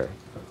next here.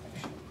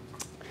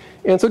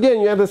 And so again,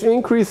 you have this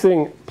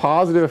increasing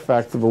positive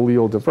effects of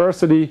allele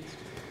diversity,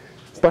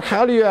 but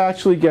how do you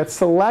actually get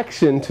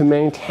selection to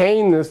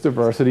maintain this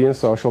diversity in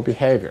social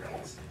behavior?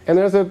 And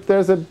there's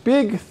a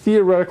big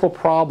theoretical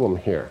problem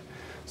here.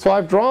 So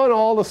I've drawn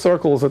all the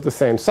circles at the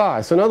same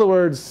size. So in other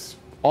words,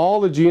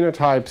 all the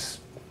genotypes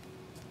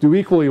do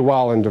equally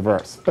well in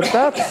diverse. But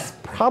that's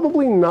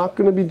probably not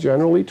going to be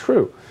generally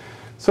true.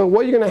 So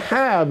what you're going to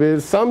have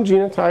is some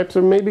genotypes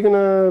are maybe going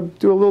to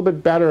do a little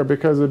bit better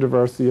because of the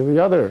diversity of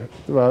the other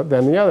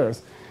than the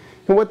others.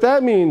 And what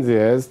that means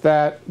is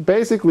that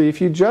basically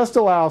if you just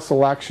allow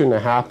selection to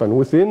happen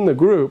within the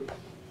group,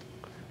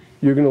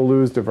 you're going to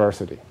lose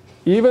diversity.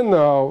 Even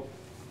though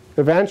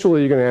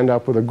eventually you're going to end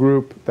up with a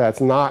group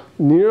that's not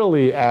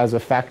nearly as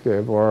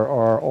effective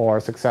or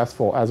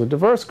successful as a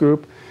diverse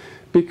group,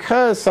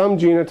 because some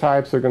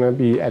genotypes are going to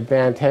be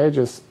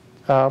advantageous,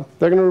 they're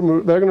going to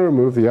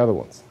remove the other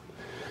ones.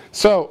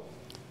 So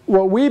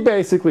what we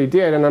basically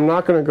did, and I'm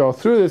not going to go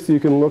through this, you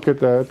can look at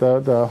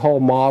the whole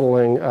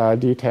modeling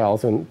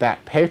details in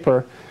that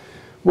paper.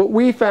 What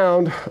we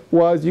found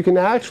was you can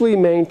actually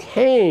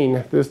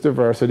maintain this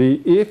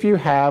diversity if you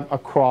have a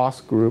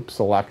cross-group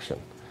selection.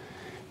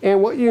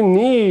 And what you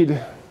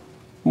need,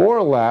 more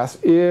or less,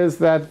 is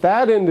that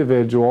that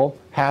individual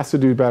has to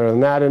do better than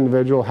that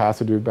individual, has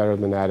to do better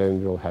than that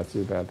individual, has to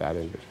do better than that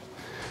individual.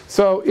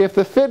 So if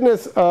the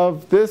fitness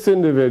of this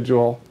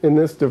individual in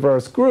this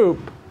diverse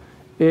group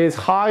is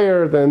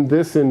higher than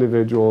this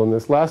individual in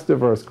this less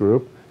diverse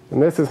group, and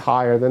this is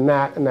higher than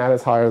that, and that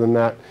is higher than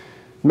that,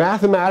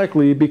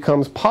 mathematically it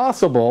becomes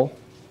possible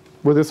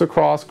with this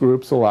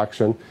across-group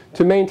selection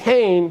to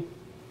maintain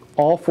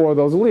all 4 of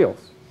those alleles,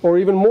 or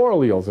even more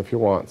alleles if you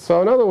want.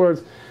 So in other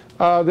words,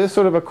 this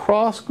sort of a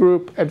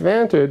cross-group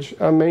advantage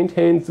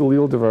maintains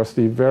allele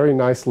diversity very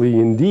nicely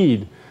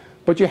indeed,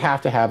 but you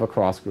have to have a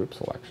cross-group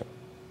selection.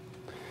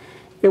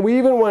 And we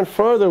even went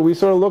further. We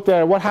sort of looked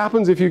at what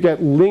happens if you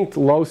get linked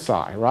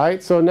loci,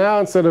 right? So now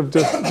instead of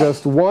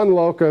just one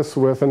locus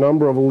with a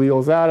number of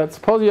alleles at it,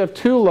 suppose you have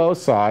 2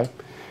 loci.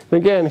 And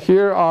again,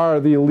 here are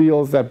the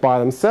alleles that by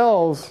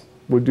themselves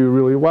would do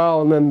really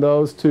well, and then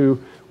those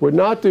 2 would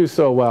not do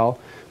so well.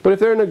 But if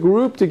they're in a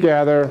group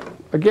together,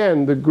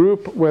 again, the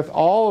group with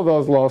all of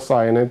those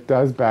loci in it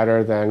does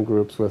better than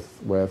groups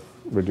with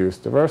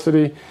reduced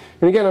diversity.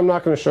 And again, I'm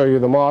not going to show you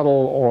the model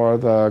or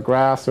the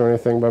graphs or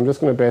anything, but I'm just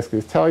going to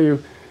basically tell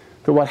you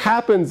that what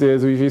happens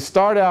is if you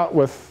start out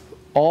with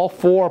all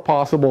 4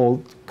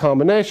 possible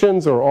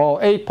combinations or all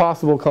 8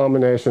 possible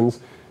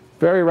combinations,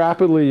 very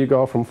rapidly you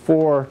go from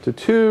 4 to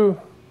 2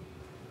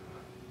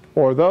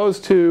 or those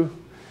 2.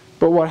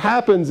 But what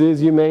happens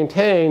is you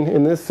maintain,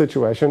 in this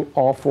situation,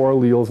 all 4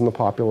 alleles in the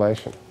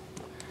population.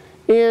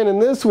 And in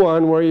this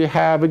one, where you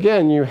have,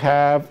 again, you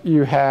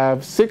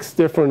have 6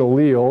 different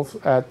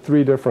alleles at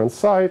 3 different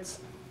sites,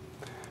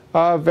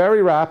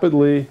 very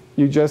rapidly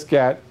you just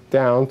get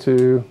down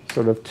to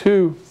sort of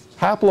 2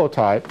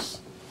 haplotypes,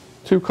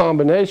 2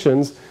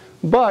 combinations,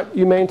 but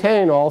you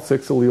maintain all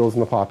 6 alleles in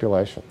the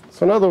population.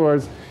 So in other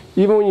words,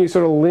 even when you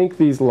sort of link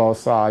these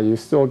loci, you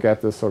still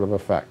get this sort of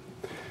effect.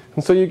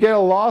 And so you get a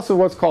loss of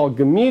what's called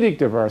gametic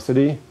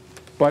diversity,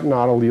 but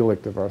not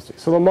allelic diversity.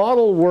 So the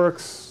model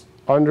works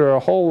under a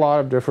whole lot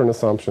of different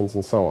assumptions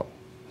and so on.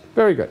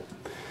 Very good.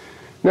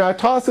 Now I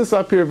toss this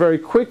up here very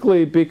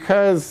quickly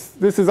because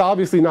this is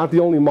obviously not the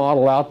only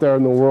model out there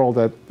in the world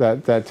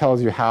that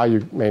tells you how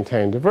you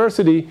maintain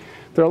diversity.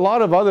 There are a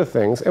lot of other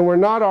things, and we're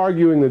not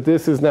arguing that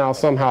this is now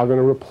somehow going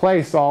to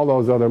replace all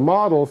those other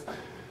models.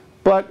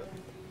 But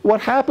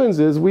what happens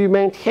is we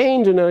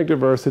maintain genetic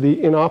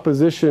diversity in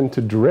opposition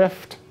to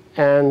drift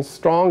and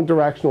strong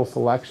directional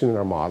selection in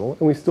our model,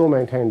 and we still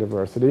maintain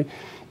diversity.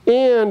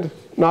 And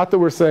not that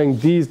we're saying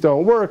these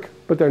don't work,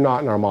 but they're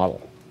not in our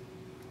model.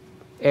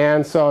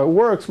 And so it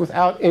works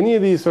without any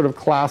of these sort of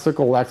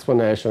classical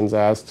explanations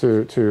as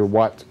to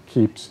what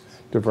keeps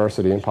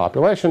diversity in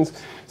populations.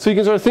 So you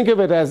can sort of think of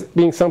it as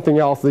being something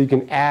else that you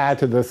can add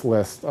to this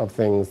list of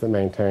things that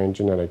maintain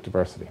genetic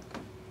diversity.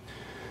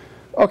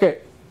 Okay,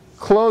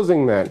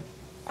 closing then.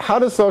 How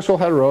does social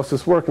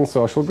heterosis work in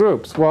social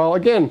groups? Well,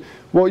 again,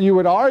 what you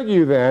would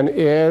argue then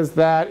is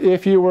that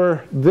if you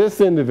were this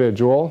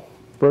individual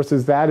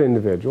versus that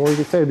individual, you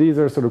could say these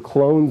are sort of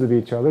clones of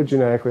each other,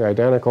 genetically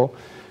identical.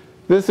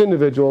 This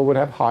individual would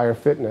have higher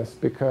fitness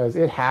because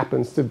it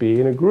happens to be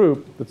in a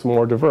group that's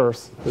more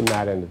diverse than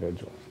that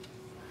individual.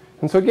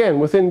 And so again,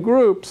 within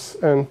groups,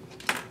 and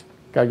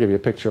gotta give you a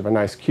picture of a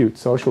nice, cute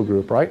social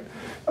group, right?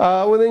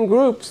 Within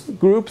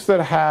groups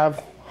that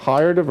have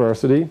higher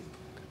diversity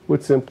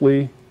would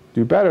simply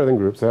do better than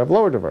groups that have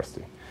lower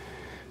diversity.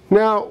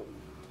 Now,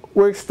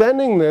 we're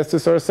extending this to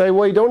sort of say,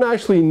 well, you don't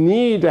actually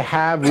need to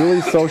have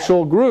really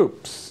social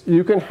groups.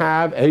 You can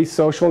have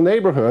asocial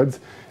neighborhoods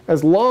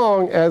as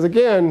long as,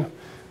 again,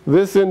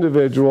 this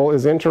individual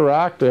is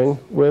interacting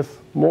with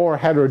more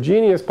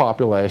heterogeneous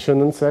population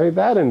than, say,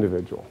 that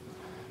individual.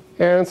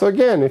 And so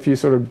again, if you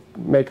sort of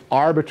make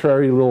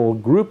arbitrary little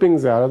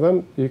groupings out of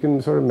them, you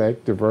can sort of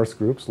make diverse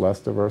groups, less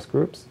diverse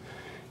groups.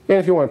 And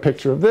if you want a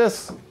picture of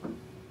this,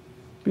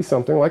 be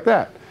something like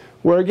that,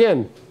 where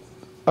again,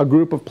 a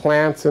group of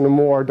plants in a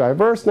more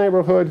diverse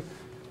neighborhood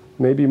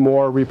may be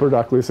more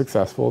reproductively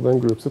successful than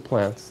groups of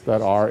plants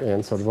that are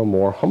in sort of a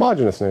more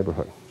homogeneous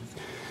neighborhood.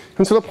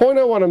 And so the point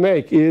I want to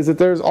make is that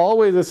there's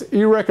always this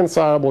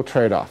irreconcilable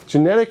trade-off,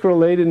 genetic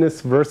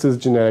relatedness versus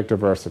genetic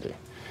diversity.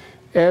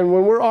 And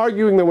when we're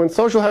arguing that when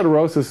social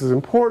heterosis is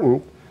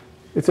important,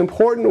 it's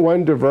important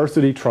when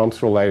diversity trumps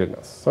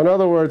relatedness. So in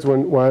other words,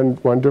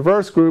 when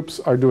diverse groups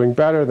are doing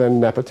better than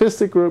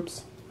nepotistic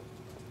groups,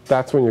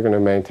 that's when you're going to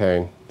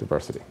maintain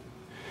diversity.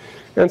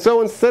 And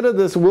so instead of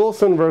this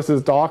Wilson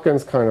versus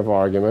Dawkins kind of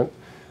argument,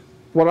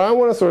 what I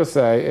want to sort of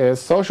say is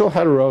social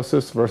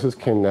heterosis versus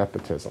kin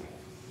nepotism.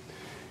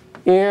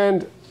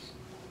 And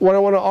what I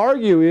want to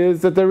argue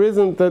is that there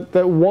isn't,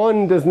 that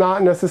one does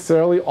not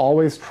necessarily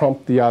always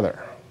trump the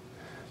other.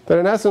 That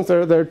in essence,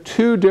 there are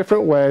 2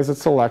 different ways that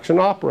selection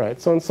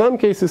operates. So in some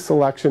cases,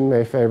 selection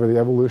may favor the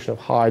evolution of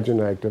high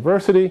genetic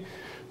diversity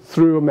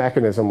through a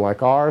mechanism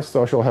like ours,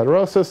 social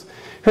heterosis.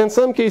 And in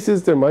some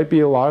cases, there might be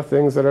a lot of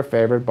things that are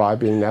favored by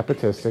being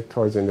nepotistic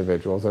towards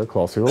individuals that are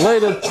closely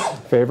related,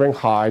 favoring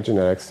high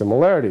genetic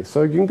similarity.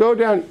 So you can go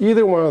down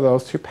either one of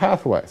those two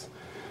pathways.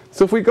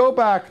 So if we go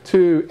back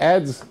to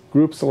Ed's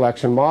group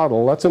selection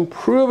model, let's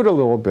improve it a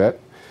little bit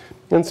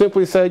and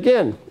simply say,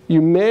 again,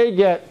 you may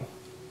get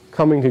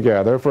coming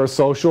together for a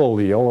social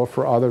allele or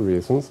for other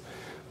reasons.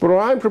 But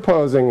what I'm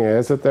proposing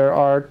is that there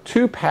are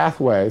two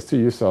pathways to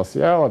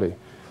eusociality.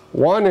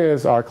 One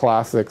is our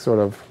classic sort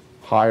of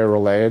higher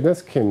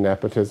relatedness, kin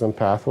nepotism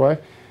pathway.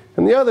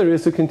 And the other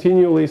is to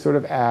continually sort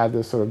of add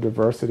this sort of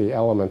diversity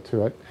element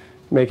to it,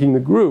 making the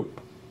group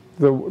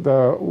the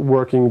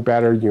working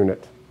better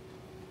unit.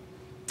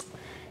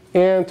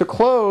 And to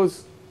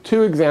close,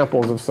 two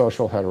examples of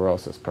social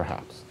heterosis,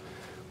 perhaps.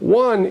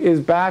 One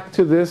is back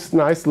to this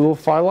nice little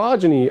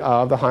phylogeny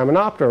of the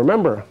Hymenoptera.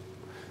 Remember,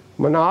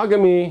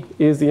 monogamy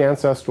is the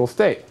ancestral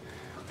state.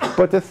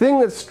 But the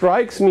thing that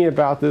strikes me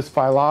about this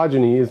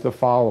phylogeny is the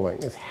following,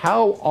 is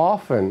how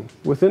often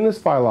within this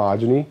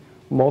phylogeny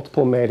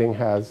multiple mating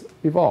has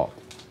evolved.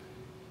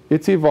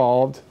 It's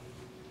evolved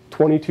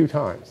 22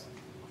 times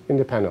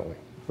independently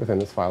within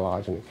this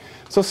phylogeny.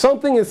 So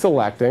something is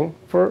selecting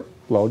for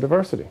low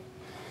diversity.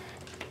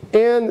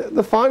 And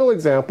the final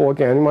example,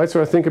 again, you might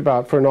sort of think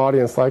about for an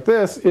audience like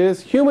this,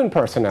 is human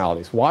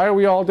personalities. Why are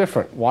we all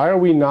different? Why are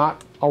we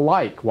not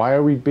alike? Why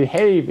are we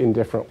behave in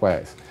different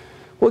ways?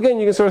 Well, again,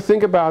 you can sort of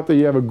think about that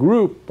you have a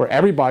group where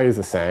everybody is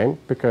the same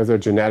because they're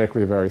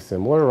genetically very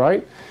similar,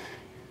 right?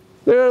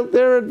 There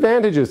are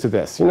advantages to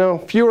this, you know,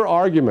 fewer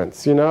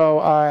arguments, you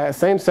know,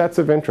 same sets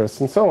of interests,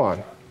 and so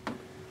on.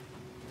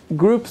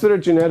 Groups that are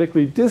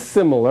genetically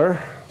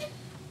dissimilar,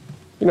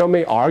 you know,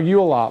 may argue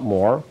a lot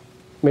more,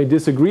 may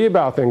disagree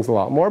about things a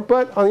lot more,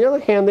 but on the other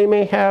hand, they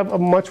may have a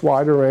much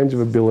wider range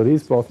of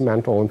abilities, both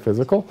mental and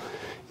physical,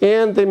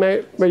 and they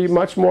may be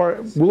much more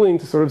willing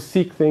to sort of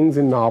seek things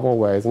in novel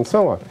ways, and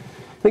so on.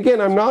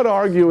 Again, I'm not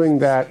arguing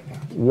that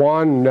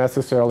one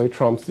necessarily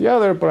trumps the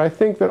other, but I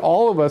think that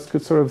all of us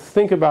could sort of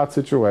think about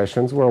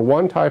situations where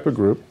one type of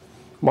group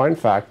might in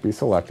fact be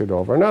selected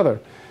over another.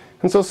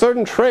 And so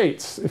certain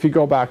traits, if you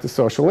go back to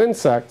social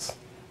insects,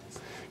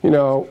 you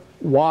know,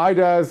 why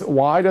does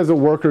a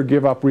worker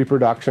give up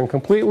reproduction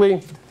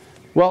completely?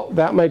 Well,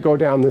 that may go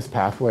down this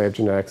pathway of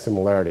genetic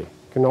similarity.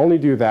 You can only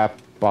do that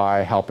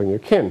by helping your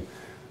kin.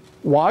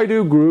 Why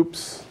do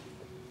groups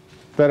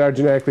that are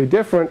genetically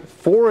different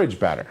forage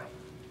better?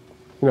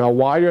 You know,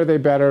 why are they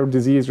better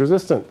disease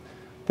resistant?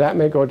 That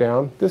may go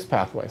down this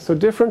pathway. So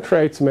different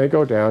traits may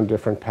go down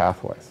different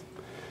pathways.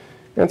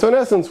 And so in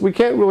essence, we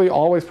can't really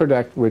always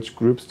predict which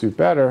groups do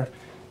better.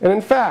 And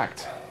in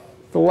fact,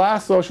 the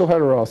last social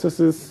heterosis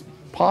is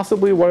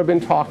possibly what I've been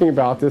talking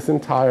about this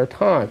entire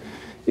time,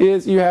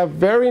 is you have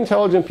very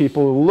intelligent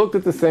people who looked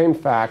at the same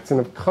facts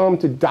and have come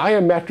to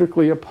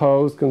diametrically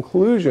opposed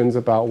conclusions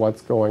about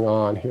what's going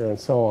on here and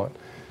so on.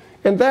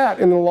 And that,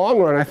 in the long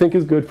run, I think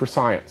is good for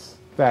science,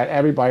 that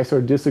everybody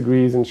sort of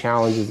disagrees and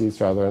challenges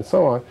each other and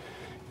so on.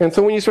 And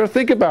so when you sort of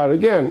think about it,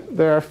 again,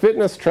 there are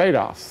fitness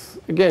trade-offs.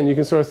 Again, you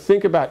can sort of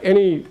think about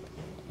any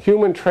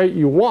human trait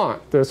you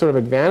want. There's sort of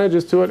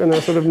advantages to it and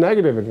there's sort of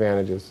negative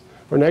advantages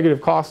or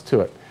negative costs to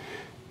it.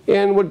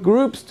 And what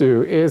groups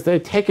do is they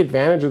take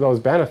advantage of those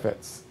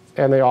benefits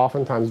and they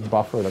oftentimes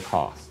buffer the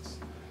costs,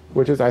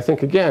 which is, I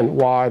think, again,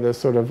 why this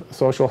sort of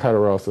social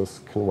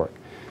heterosis can work.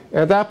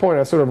 And at that point,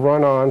 I sort of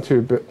run on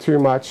too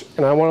much,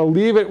 and I want to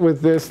leave it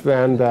with this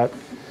then, that,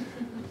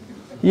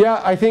 yeah,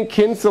 I think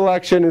kin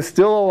selection is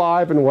still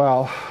alive and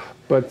well,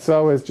 but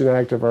so is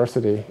genetic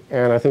diversity.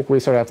 And I think we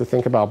sort of have to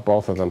think about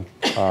both of them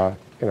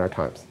in our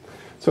times.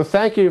 So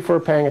thank you for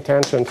paying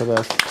attention to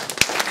this.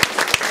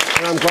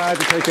 And I'm glad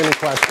to take any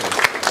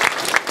questions.